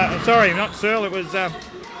 Sorry, not Searle. It was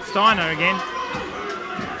Steiner again.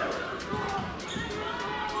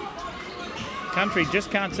 Country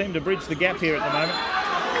just can't seem to bridge the gap here at the moment.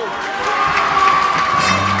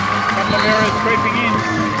 A couple of errors creeping in.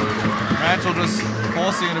 Mantle just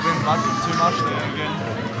forcing it a bit too much there again.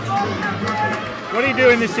 What do you do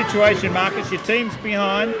in this situation, Marcus? Your team's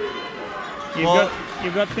behind.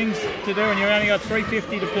 You've got things to do, and you've only got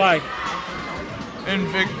 3:50 to play.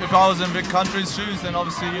 If I was in Vic Country's shoes, then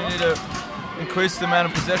obviously you need to increase the amount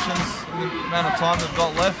of possessions, the amount of time they've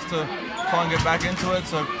got left to try and get back into it.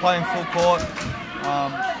 So playing full court,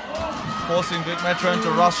 forcing Vic Metro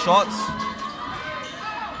into rush shots.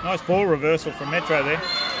 Nice ball reversal from Metro there.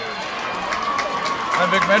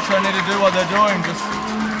 And Vic Metro need to do what they're doing, just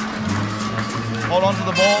hold on to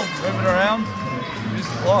the ball, move it around, use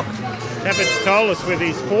the clock. Tapatolis with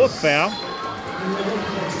his 4th foul.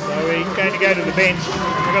 So he's going to go to the bench.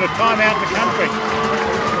 We've got a timeout in the Country.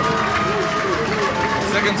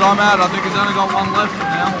 Second timeout, I think he's only got one left for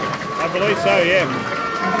now. I believe so, yeah.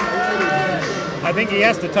 I think he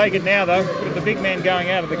has to take it now, though. With the big man going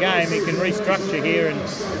out of the game, he can restructure here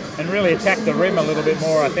and really attack the rim a little bit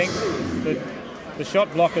more, I think. The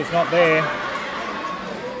shot blocker's not there.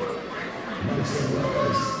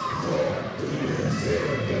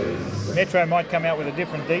 Metro might come out with a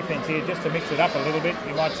different defence here just to mix it up a little bit.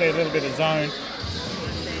 You might see a little bit of zone.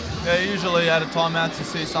 Yeah, usually at a timeout you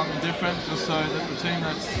see something different, just so that the team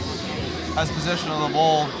that has possession of the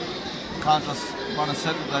ball can't just run a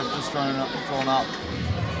set that they've just drawn up.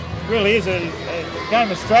 It really is a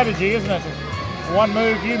game of strategy, isn't it? One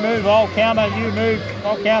move, you move, I'll counter, you move,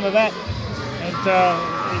 I'll counter that. And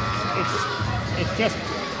it's just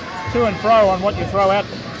to and fro on what you throw out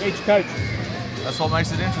each coach. That's what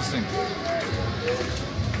makes it interesting.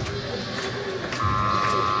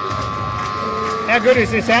 How good is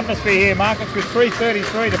this atmosphere here, Marcus, with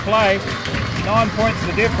 3:33 to play, 9 points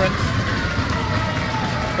the difference.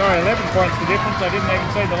 Sorry, 11 points the difference. I didn't even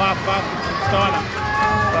see the last basket from Steiner.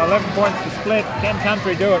 So 11 points to split. Can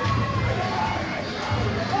Country do it?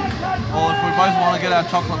 Well, if we both want to get our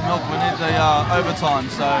chocolate milk, we need the overtime,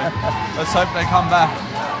 so let's hope they come back.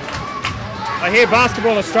 I hear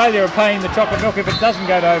Basketball Australia are paying the chocolate milk if it doesn't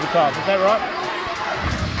go to overtime. Is that right?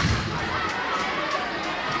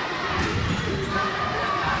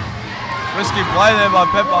 Risky play there by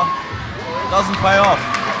Pepper. Doesn't pay off.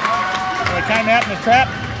 So he came out in the trap,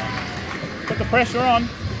 put the pressure on.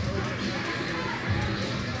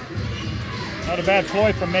 Not a bad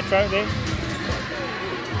ploy from Metro there.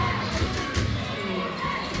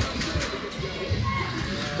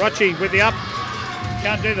 Rochi with the up.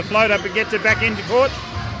 Can't do the floater, but gets it back into court.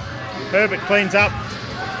 Herbert cleans up.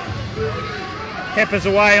 Pepper's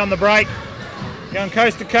away on the break. Going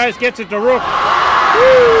coast to coast, gets it to Rook.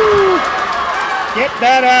 Woo! Get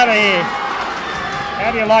that out of here.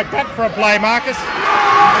 How do you like that for a play, Marcus?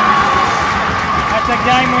 That's a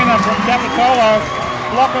game winner from Capitolo.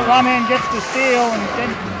 Block at one end, gets the steal, and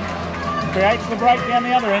then creates the break down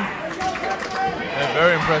the other end. Yeah,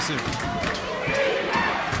 very impressive.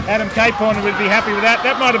 Adam Capon would be happy with that.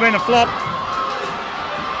 That might have been a flop.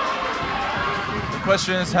 The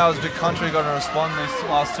question is, how is Vic Country going to respond in these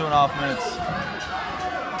last 2.5 minutes?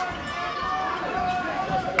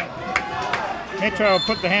 Metro have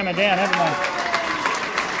put the hammer down, haven't they?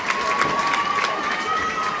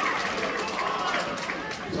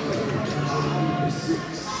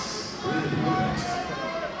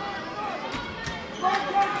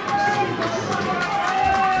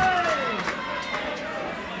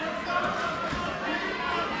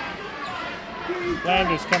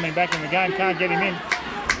 Flanders coming back in the game, can't get him in.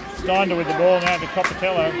 Steiner with the ball now to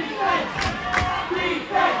Coppotello.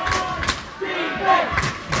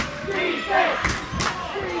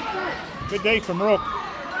 Good D from Rook.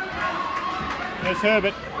 There's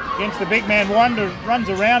Herbert against the big man. Wonder runs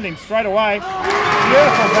around him straight away.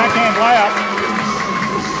 Beautiful backhand layup.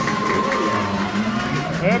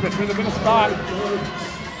 Herbert with a bit of spark.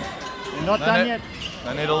 They're not done yet.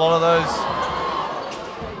 They need a lot of those.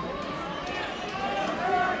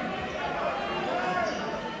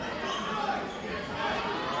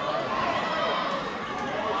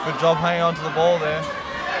 Good job hanging on to the ball there.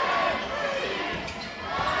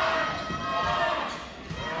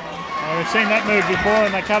 Well, we've seen that move before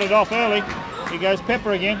and they cut it off early. Here goes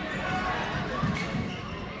Pepper again.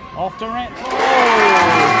 Off to Rant. Oh!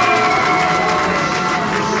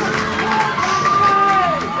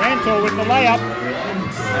 Rantor with the layup.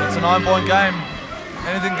 And it's a 9-point game.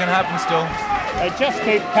 Anything can happen still. They just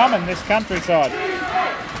keep coming, this countryside.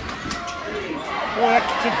 Oh,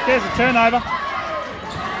 there's a turnover.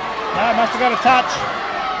 No, must have got a touch.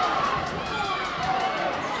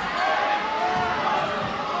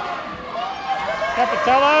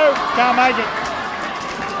 Capitello, can't make it.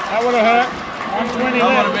 That would have hurt. 120 That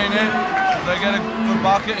would left. have been it. If they get a good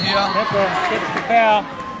bucket here. Pepper gets the foul.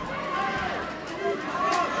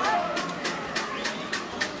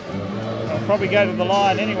 They'll probably go to the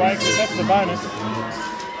line anyway, because that's the bonus.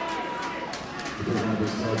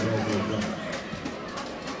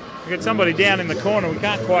 We've got somebody down in the corner. We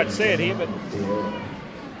can't quite see it here, but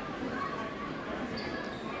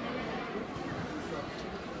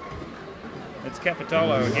it's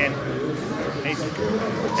Capitolo again. He's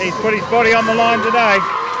put his body on the line today.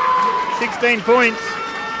 16 points,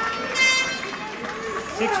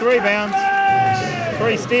 6 rebounds,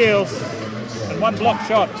 3 steals, and 1 block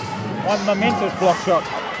shot. 1 momentous block shot.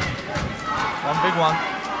 One big one.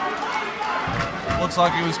 Looks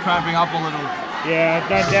like he was cramping up a little. Yeah,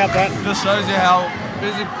 don't doubt that. Just shows you how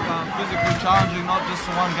physically challenging not just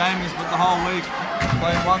the one game is, but the whole week.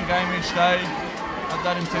 Playing one game each day at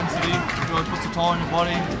that intensity really puts a toll on your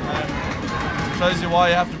body and shows you why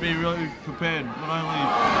you have to be really prepared, not only in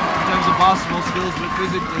terms of basketball skills, but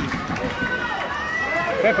physically.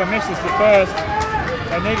 Pepper misses the first.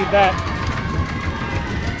 They needed that.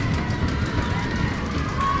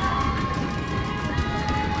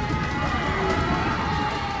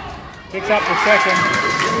 Picks up the second.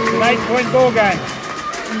 It's an 8-point ball game.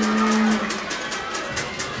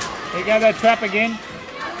 Here you go, that trap again.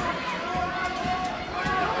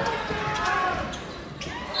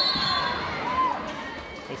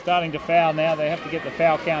 They're starting to foul now. They have to get the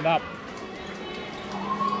foul count up.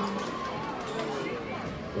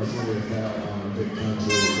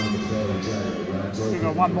 We've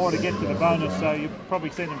got one more to get to the bonus, so you've probably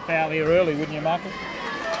seen them foul here early, wouldn't you, Marcus?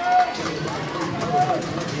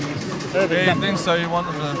 Yeah, you think so. You want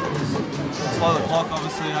them to slow the clock,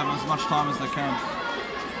 obviously, have as much time as they can.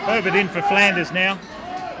 Herbert in for Flanders now.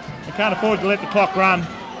 They can't afford to let the clock run.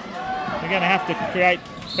 They're going to have to create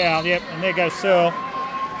foul. Yep, and there goes Searle.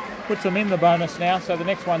 Puts them in the bonus now, so the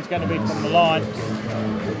next one's going to be from the line.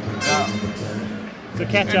 Yeah. It's a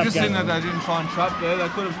catch-up Interesting game. that they didn't try and trap there. They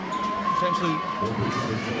could have potentially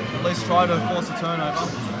at least tried to force a turnover.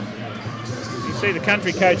 You see the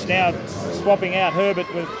country coach now swapping out Herbert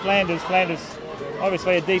with Flanders. Flanders,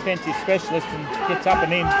 obviously a defensive specialist, and gets up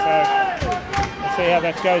and in. So we'll see how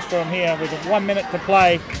that goes for him here with 1 minute to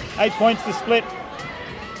play. 8 points to split.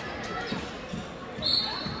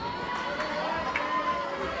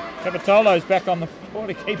 Capitolo's back on the floor.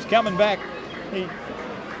 He keeps coming back.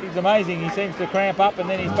 He's amazing. He seems to cramp up and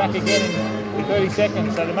then he's back again in 30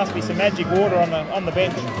 seconds. So there must be some magic water on the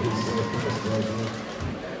bench.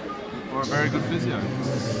 Or a very good physio.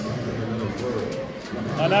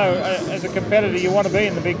 I know, as a competitor, you want to be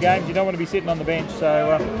in the big games. You don't want to be sitting on the bench.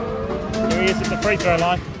 So here he is at the free throw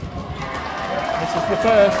line. This is the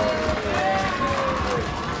first.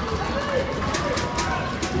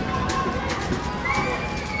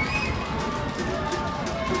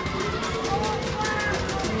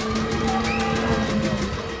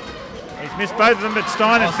 He's missed both of them, but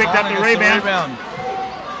Steiner's picked up the rebound.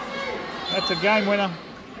 That's a game winner.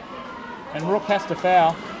 And Rook has to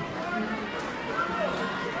foul.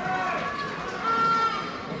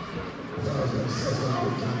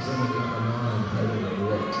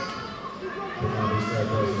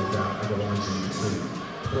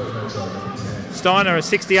 Steiner, a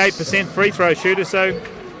 68% free throw shooter, so yeah,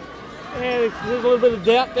 there's a little bit of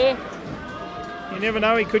doubt there. You never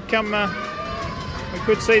know, he could come, we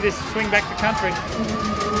could see this swing back to country.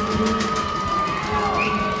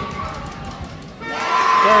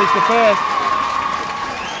 There's the first.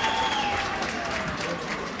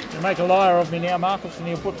 He'll make a liar of me now, Marcus, and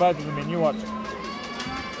he'll put both of them in. You watch.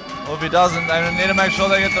 Well, if he doesn't, they need to make sure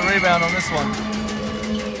they get the rebound on this one.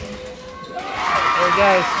 There he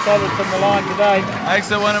goes, solid from the line today.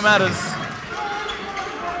 Makes it when it matters.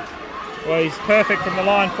 Well, he's perfect from the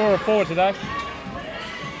line, 4 of 4 today.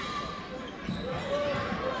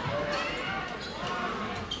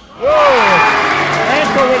 Whoa!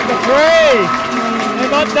 Ansel with the 3.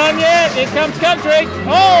 They're not done yet. Here comes Country.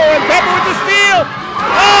 Oh, and Pepper with the steal.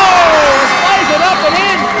 Oh, plays it up and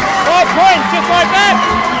in. 5 points, just like that.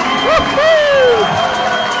 Woo-hoo!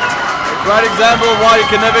 A great example of why you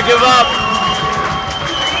can never give up.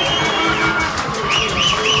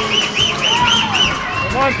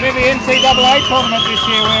 Might reminds me of the NCAA tournament this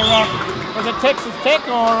year where, was it Texas Tech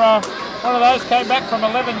or one of those came back from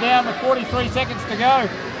 11 down with 43 seconds to go.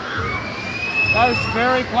 Those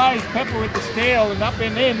very plays, Pepper with the steal and up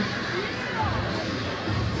and in.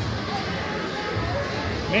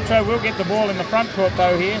 Metro will get the ball in the front court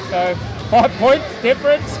though here, so 5 points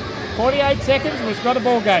difference, 48 seconds, we've got a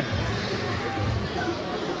ball game.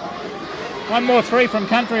 One more three from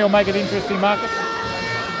Country will make it interesting, Marcus.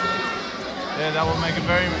 Yeah, that will make it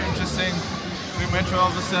very interesting. Metro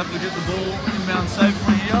obviously have to get the ball inbound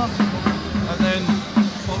safely here, and then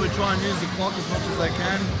probably try and use the clock as much as they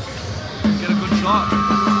can and get a good shot.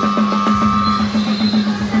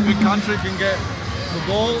 If Big Country can get the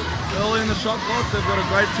ball early in the shot clock, they've got a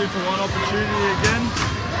great 2-for-1 opportunity again.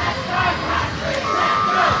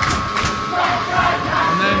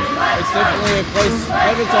 And then it's definitely a close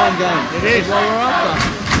overtime game. It is. What we're after.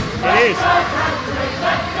 It is.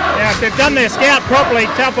 Now, if they've done their scout properly,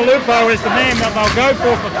 Tapalupo is the man that they'll go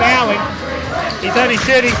for fouling. He's only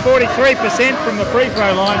shooting 43% from the free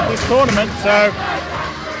throw line this tournament, so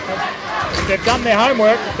if they've done their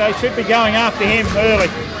homework, they should be going after him early.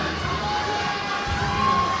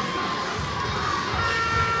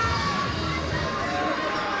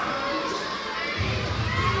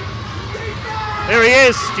 There he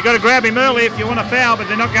is. You've got to grab him early if you want to foul, but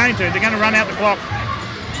they're not going to. They're going to run out the clock.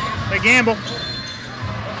 They gamble.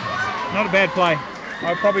 Not a bad play.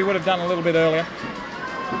 I probably would have done a little bit earlier.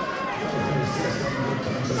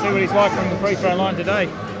 Let's see what he's like from the free throw line today.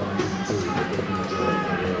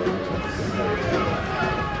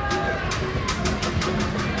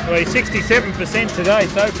 Well, he's 67% today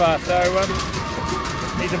so far, so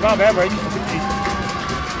he's above average.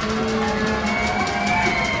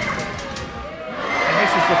 And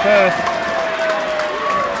this is the first.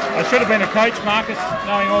 I should have been a coach, Marcus,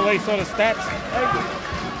 knowing all these sort of stats.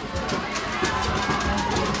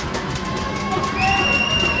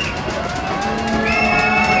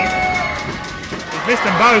 He's missed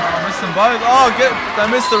them both. Missed them both. Oh, they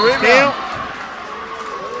missed the rebound. Steal.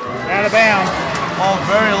 Out of bounds. Oh,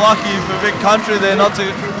 very lucky for Big Country there not to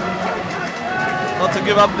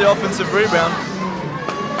give up the offensive rebound.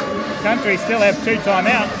 Country still have 2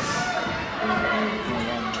 timeouts.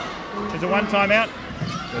 Is it 1 timeout?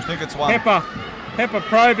 I think it's 1. Pepper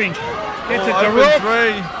probing. Gets it to open Rook.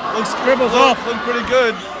 3. Dribbles off. Look pretty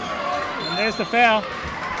good. And there's the foul.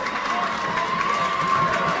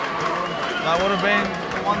 That would have been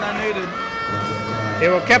the one they needed.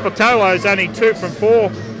 Yeah, well, Capitolo's only 2 from 4.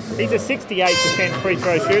 He's a 68% free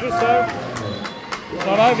throw shooter, so it's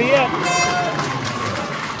not over yet.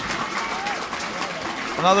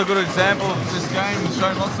 Another good example of this game,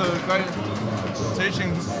 showing lots of great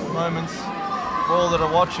teaching moments for all that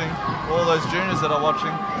are watching, for all those juniors that are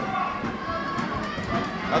watching.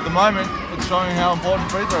 At the moment, it's showing how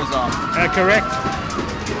important free throws are. Correct.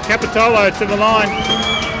 Capitolo to the line.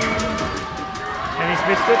 And he's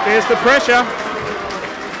missed it. There's the pressure.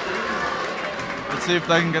 Let's see if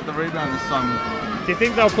they can get the rebound this time. Do you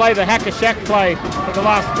think they'll play the Hacker Shack play for the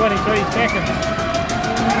last 23 seconds?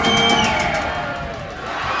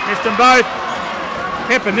 Missed them both.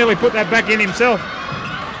 Pepper nearly put that back in himself.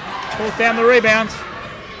 Pulls down the rebounds.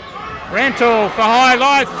 Rantoul for high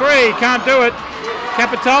line 3. Can't do it.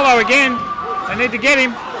 Capitolo again. They need to get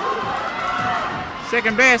him.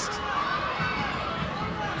 Second best.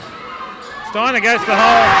 Steiner goes for the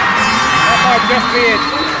hole. That might just be it.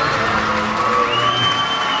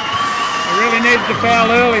 They really needed to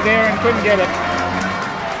foul early there and couldn't get it.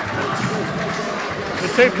 The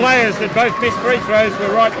 2 players that both missed free throws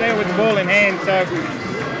were right there with the ball in hand, so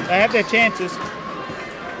they had their chances.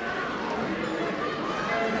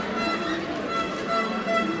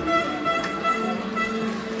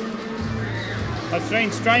 I've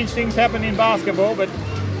seen strange things happen in basketball, but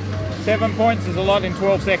 7 points is a lot in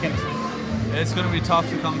 12 seconds. It's going to be tough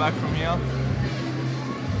to come back from here.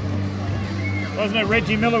 Wasn't it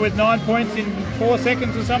Reggie Miller with 9 points in 4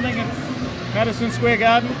 seconds or something at Madison Square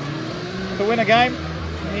Garden to win a game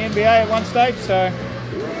in the NBA at one stage? So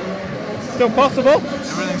still possible.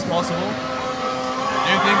 Everything's possible.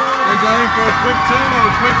 Do you think they're going for a quick 2 or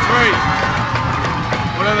a quick 3?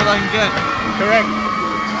 Whatever they can get. Correct.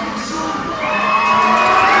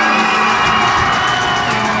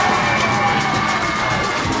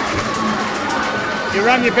 You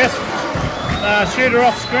run your best shooter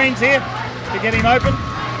off screens here to get him open,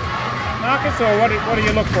 Marcus, or what do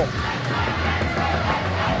you look for?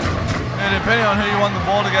 And depending on who you want the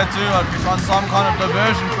ball to get to, I'd run some kind of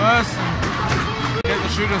diversion first and get the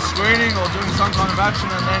shooter screening or doing some kind of action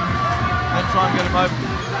and then try and get him open.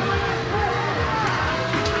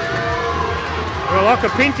 Well,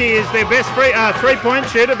 Okapinti is their best three-point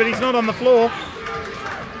shooter, but he's not on the floor.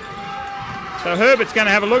 So Herbert's going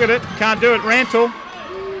to have a look at it. Can't do it. Rantle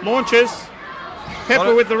launches.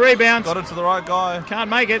 Pepper with the rebound. Got it to the right guy. Can't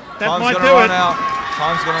make it. That Time's might gonna do run it. Out.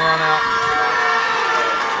 Time's going to run out.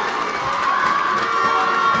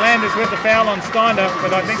 Flanders with the foul on Steiner,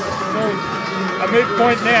 but I think it's all a moot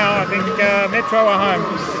point now. I think Metro are home.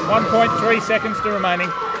 1.3 seconds to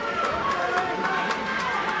remaining.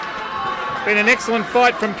 Been an excellent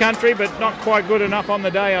fight from Country, but not quite good enough on the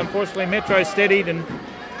day. Unfortunately, Metro steadied and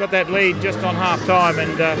got that lead just on half time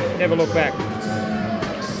and never looked back.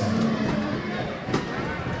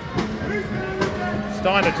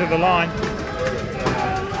 Steiner to the line.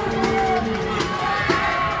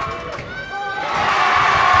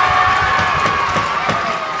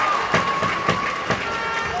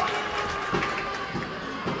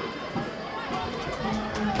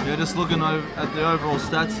 Yeah, just looking at the overall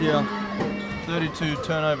stats here. 32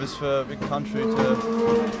 turnovers for Vic Country to 25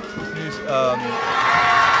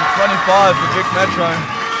 for Vic Metro.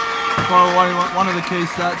 Probably one of the key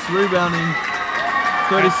stats. Rebounding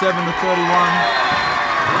 37 to 31.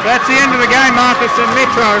 That's the end of the game. Marcus and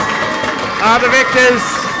Metro are the victors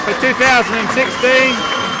for 2016.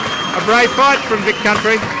 A brave fight from Vic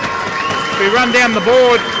Country. If we run down the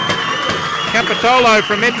board, Capitolo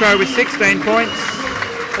from Metro with 16 points.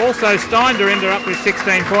 Also Steiner ended up with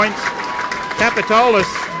 16 points. Capitolis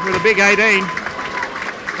with a big 18.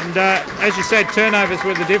 And as you said, turnovers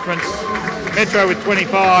were the difference. Metro with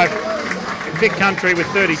 25. Vic Country with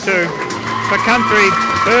 32. For Country,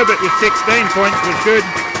 Herbert with 16 points was good.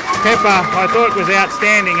 Pepper, I thought, was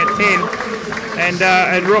outstanding at 10.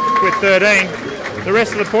 And Rook with 13. The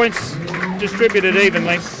rest of the points distributed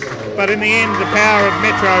evenly. But in the end, the power of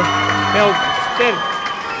Metro held steady.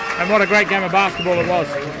 And what a great game of basketball it was.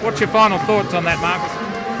 What's your final thoughts on that, Marcus?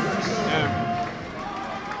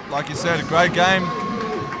 Like you said, a great game.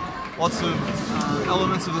 Lots of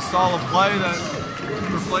elements of the style of play that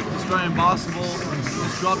reflect Australian basketball.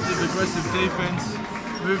 Disruptive, aggressive defense,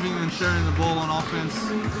 moving and sharing the ball on offense.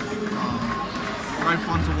 Great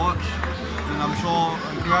fun to watch. And I'm sure,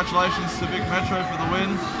 congratulations to Vic Metro for the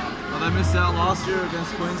win. They missed out last year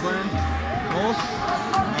against Queensland North.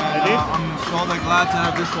 And I'm sure they're glad to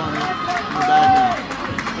have this one in the bag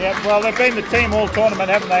now. Yeah, well, they've been the team all tournament,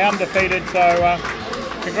 haven't they? Undefeated, so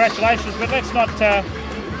congratulations. But let's not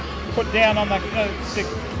put down on the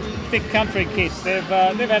Vic Country kids. They've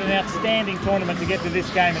had an outstanding tournament to get to this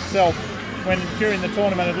game itself. When during the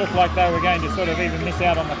tournament it looked like they were going to sort of even miss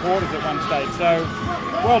out on the quarters at one stage. So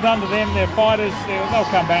well done to them. They're fighters. They'll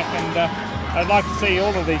come back, and I'd like to see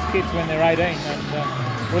all of these kids when they're 18,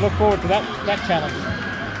 and we look forward to that challenge.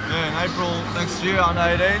 Yeah, in April next year, under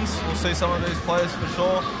 18s, we'll see some of these players for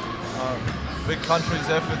sure. Vic Country's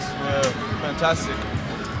efforts were fantastic.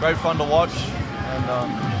 Great fun to watch, and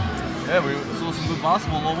yeah, we saw some good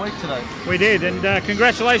basketball all week today. We did, and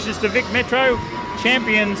congratulations to Vic Metro,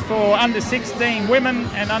 champions for under 16 women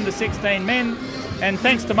and under 16 men. And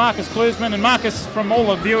thanks to Marcus Klusman, and Marcus, from all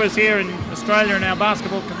the viewers here in Australia and our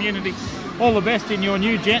basketball community, all the best in your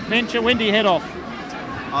new venture. When do you head off?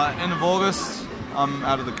 End of August. I'm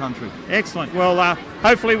out of the country. Excellent. Well,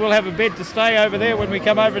 hopefully we'll have a bed to stay over there when we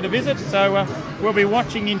come over to visit. So we'll be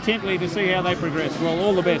watching intently to see how they progress. Well,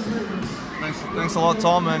 all the best. Thanks a lot,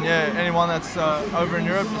 Tom. And yeah, anyone that's over in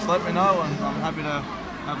Europe, just let me know, and I'm happy to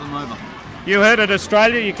have them over. You heard it,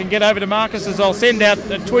 Australia. You can get over to Marcus, as I'll send out,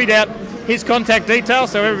 tweet out his contact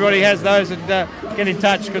details so everybody has those, and get in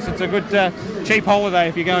touch, because it's a good cheap holiday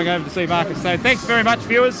if you're going over to see Marcus. So thanks very much,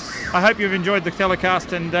 viewers. I hope you've enjoyed the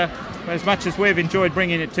telecast, and as much as we've enjoyed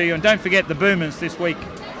bringing it to you. And don't forget the Boomers this week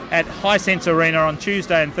at Hisense Arena on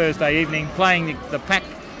Tuesday and Thursday evening, playing the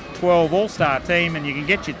Pac-12 All-Star team, and you can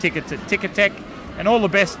get your tickets at Ticketek. And all the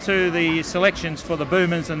best to the selections for the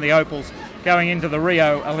Boomers and the Opals going into the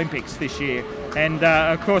Rio Olympics this year. And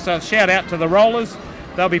of course, a shout out to the Rollers.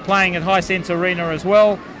 They'll be playing at Hisense Arena as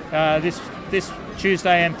well this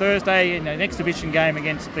Tuesday and Thursday in an exhibition game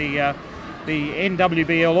against the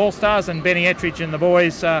NWBL All-Stars, and Benny Ettridge and the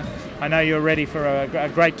boys. I know you're ready for a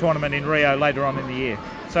great tournament in Rio later on in the year.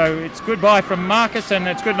 So it's goodbye from Marcus, and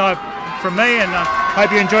it's good night from me, and I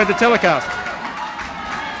hope you enjoyed the telecast.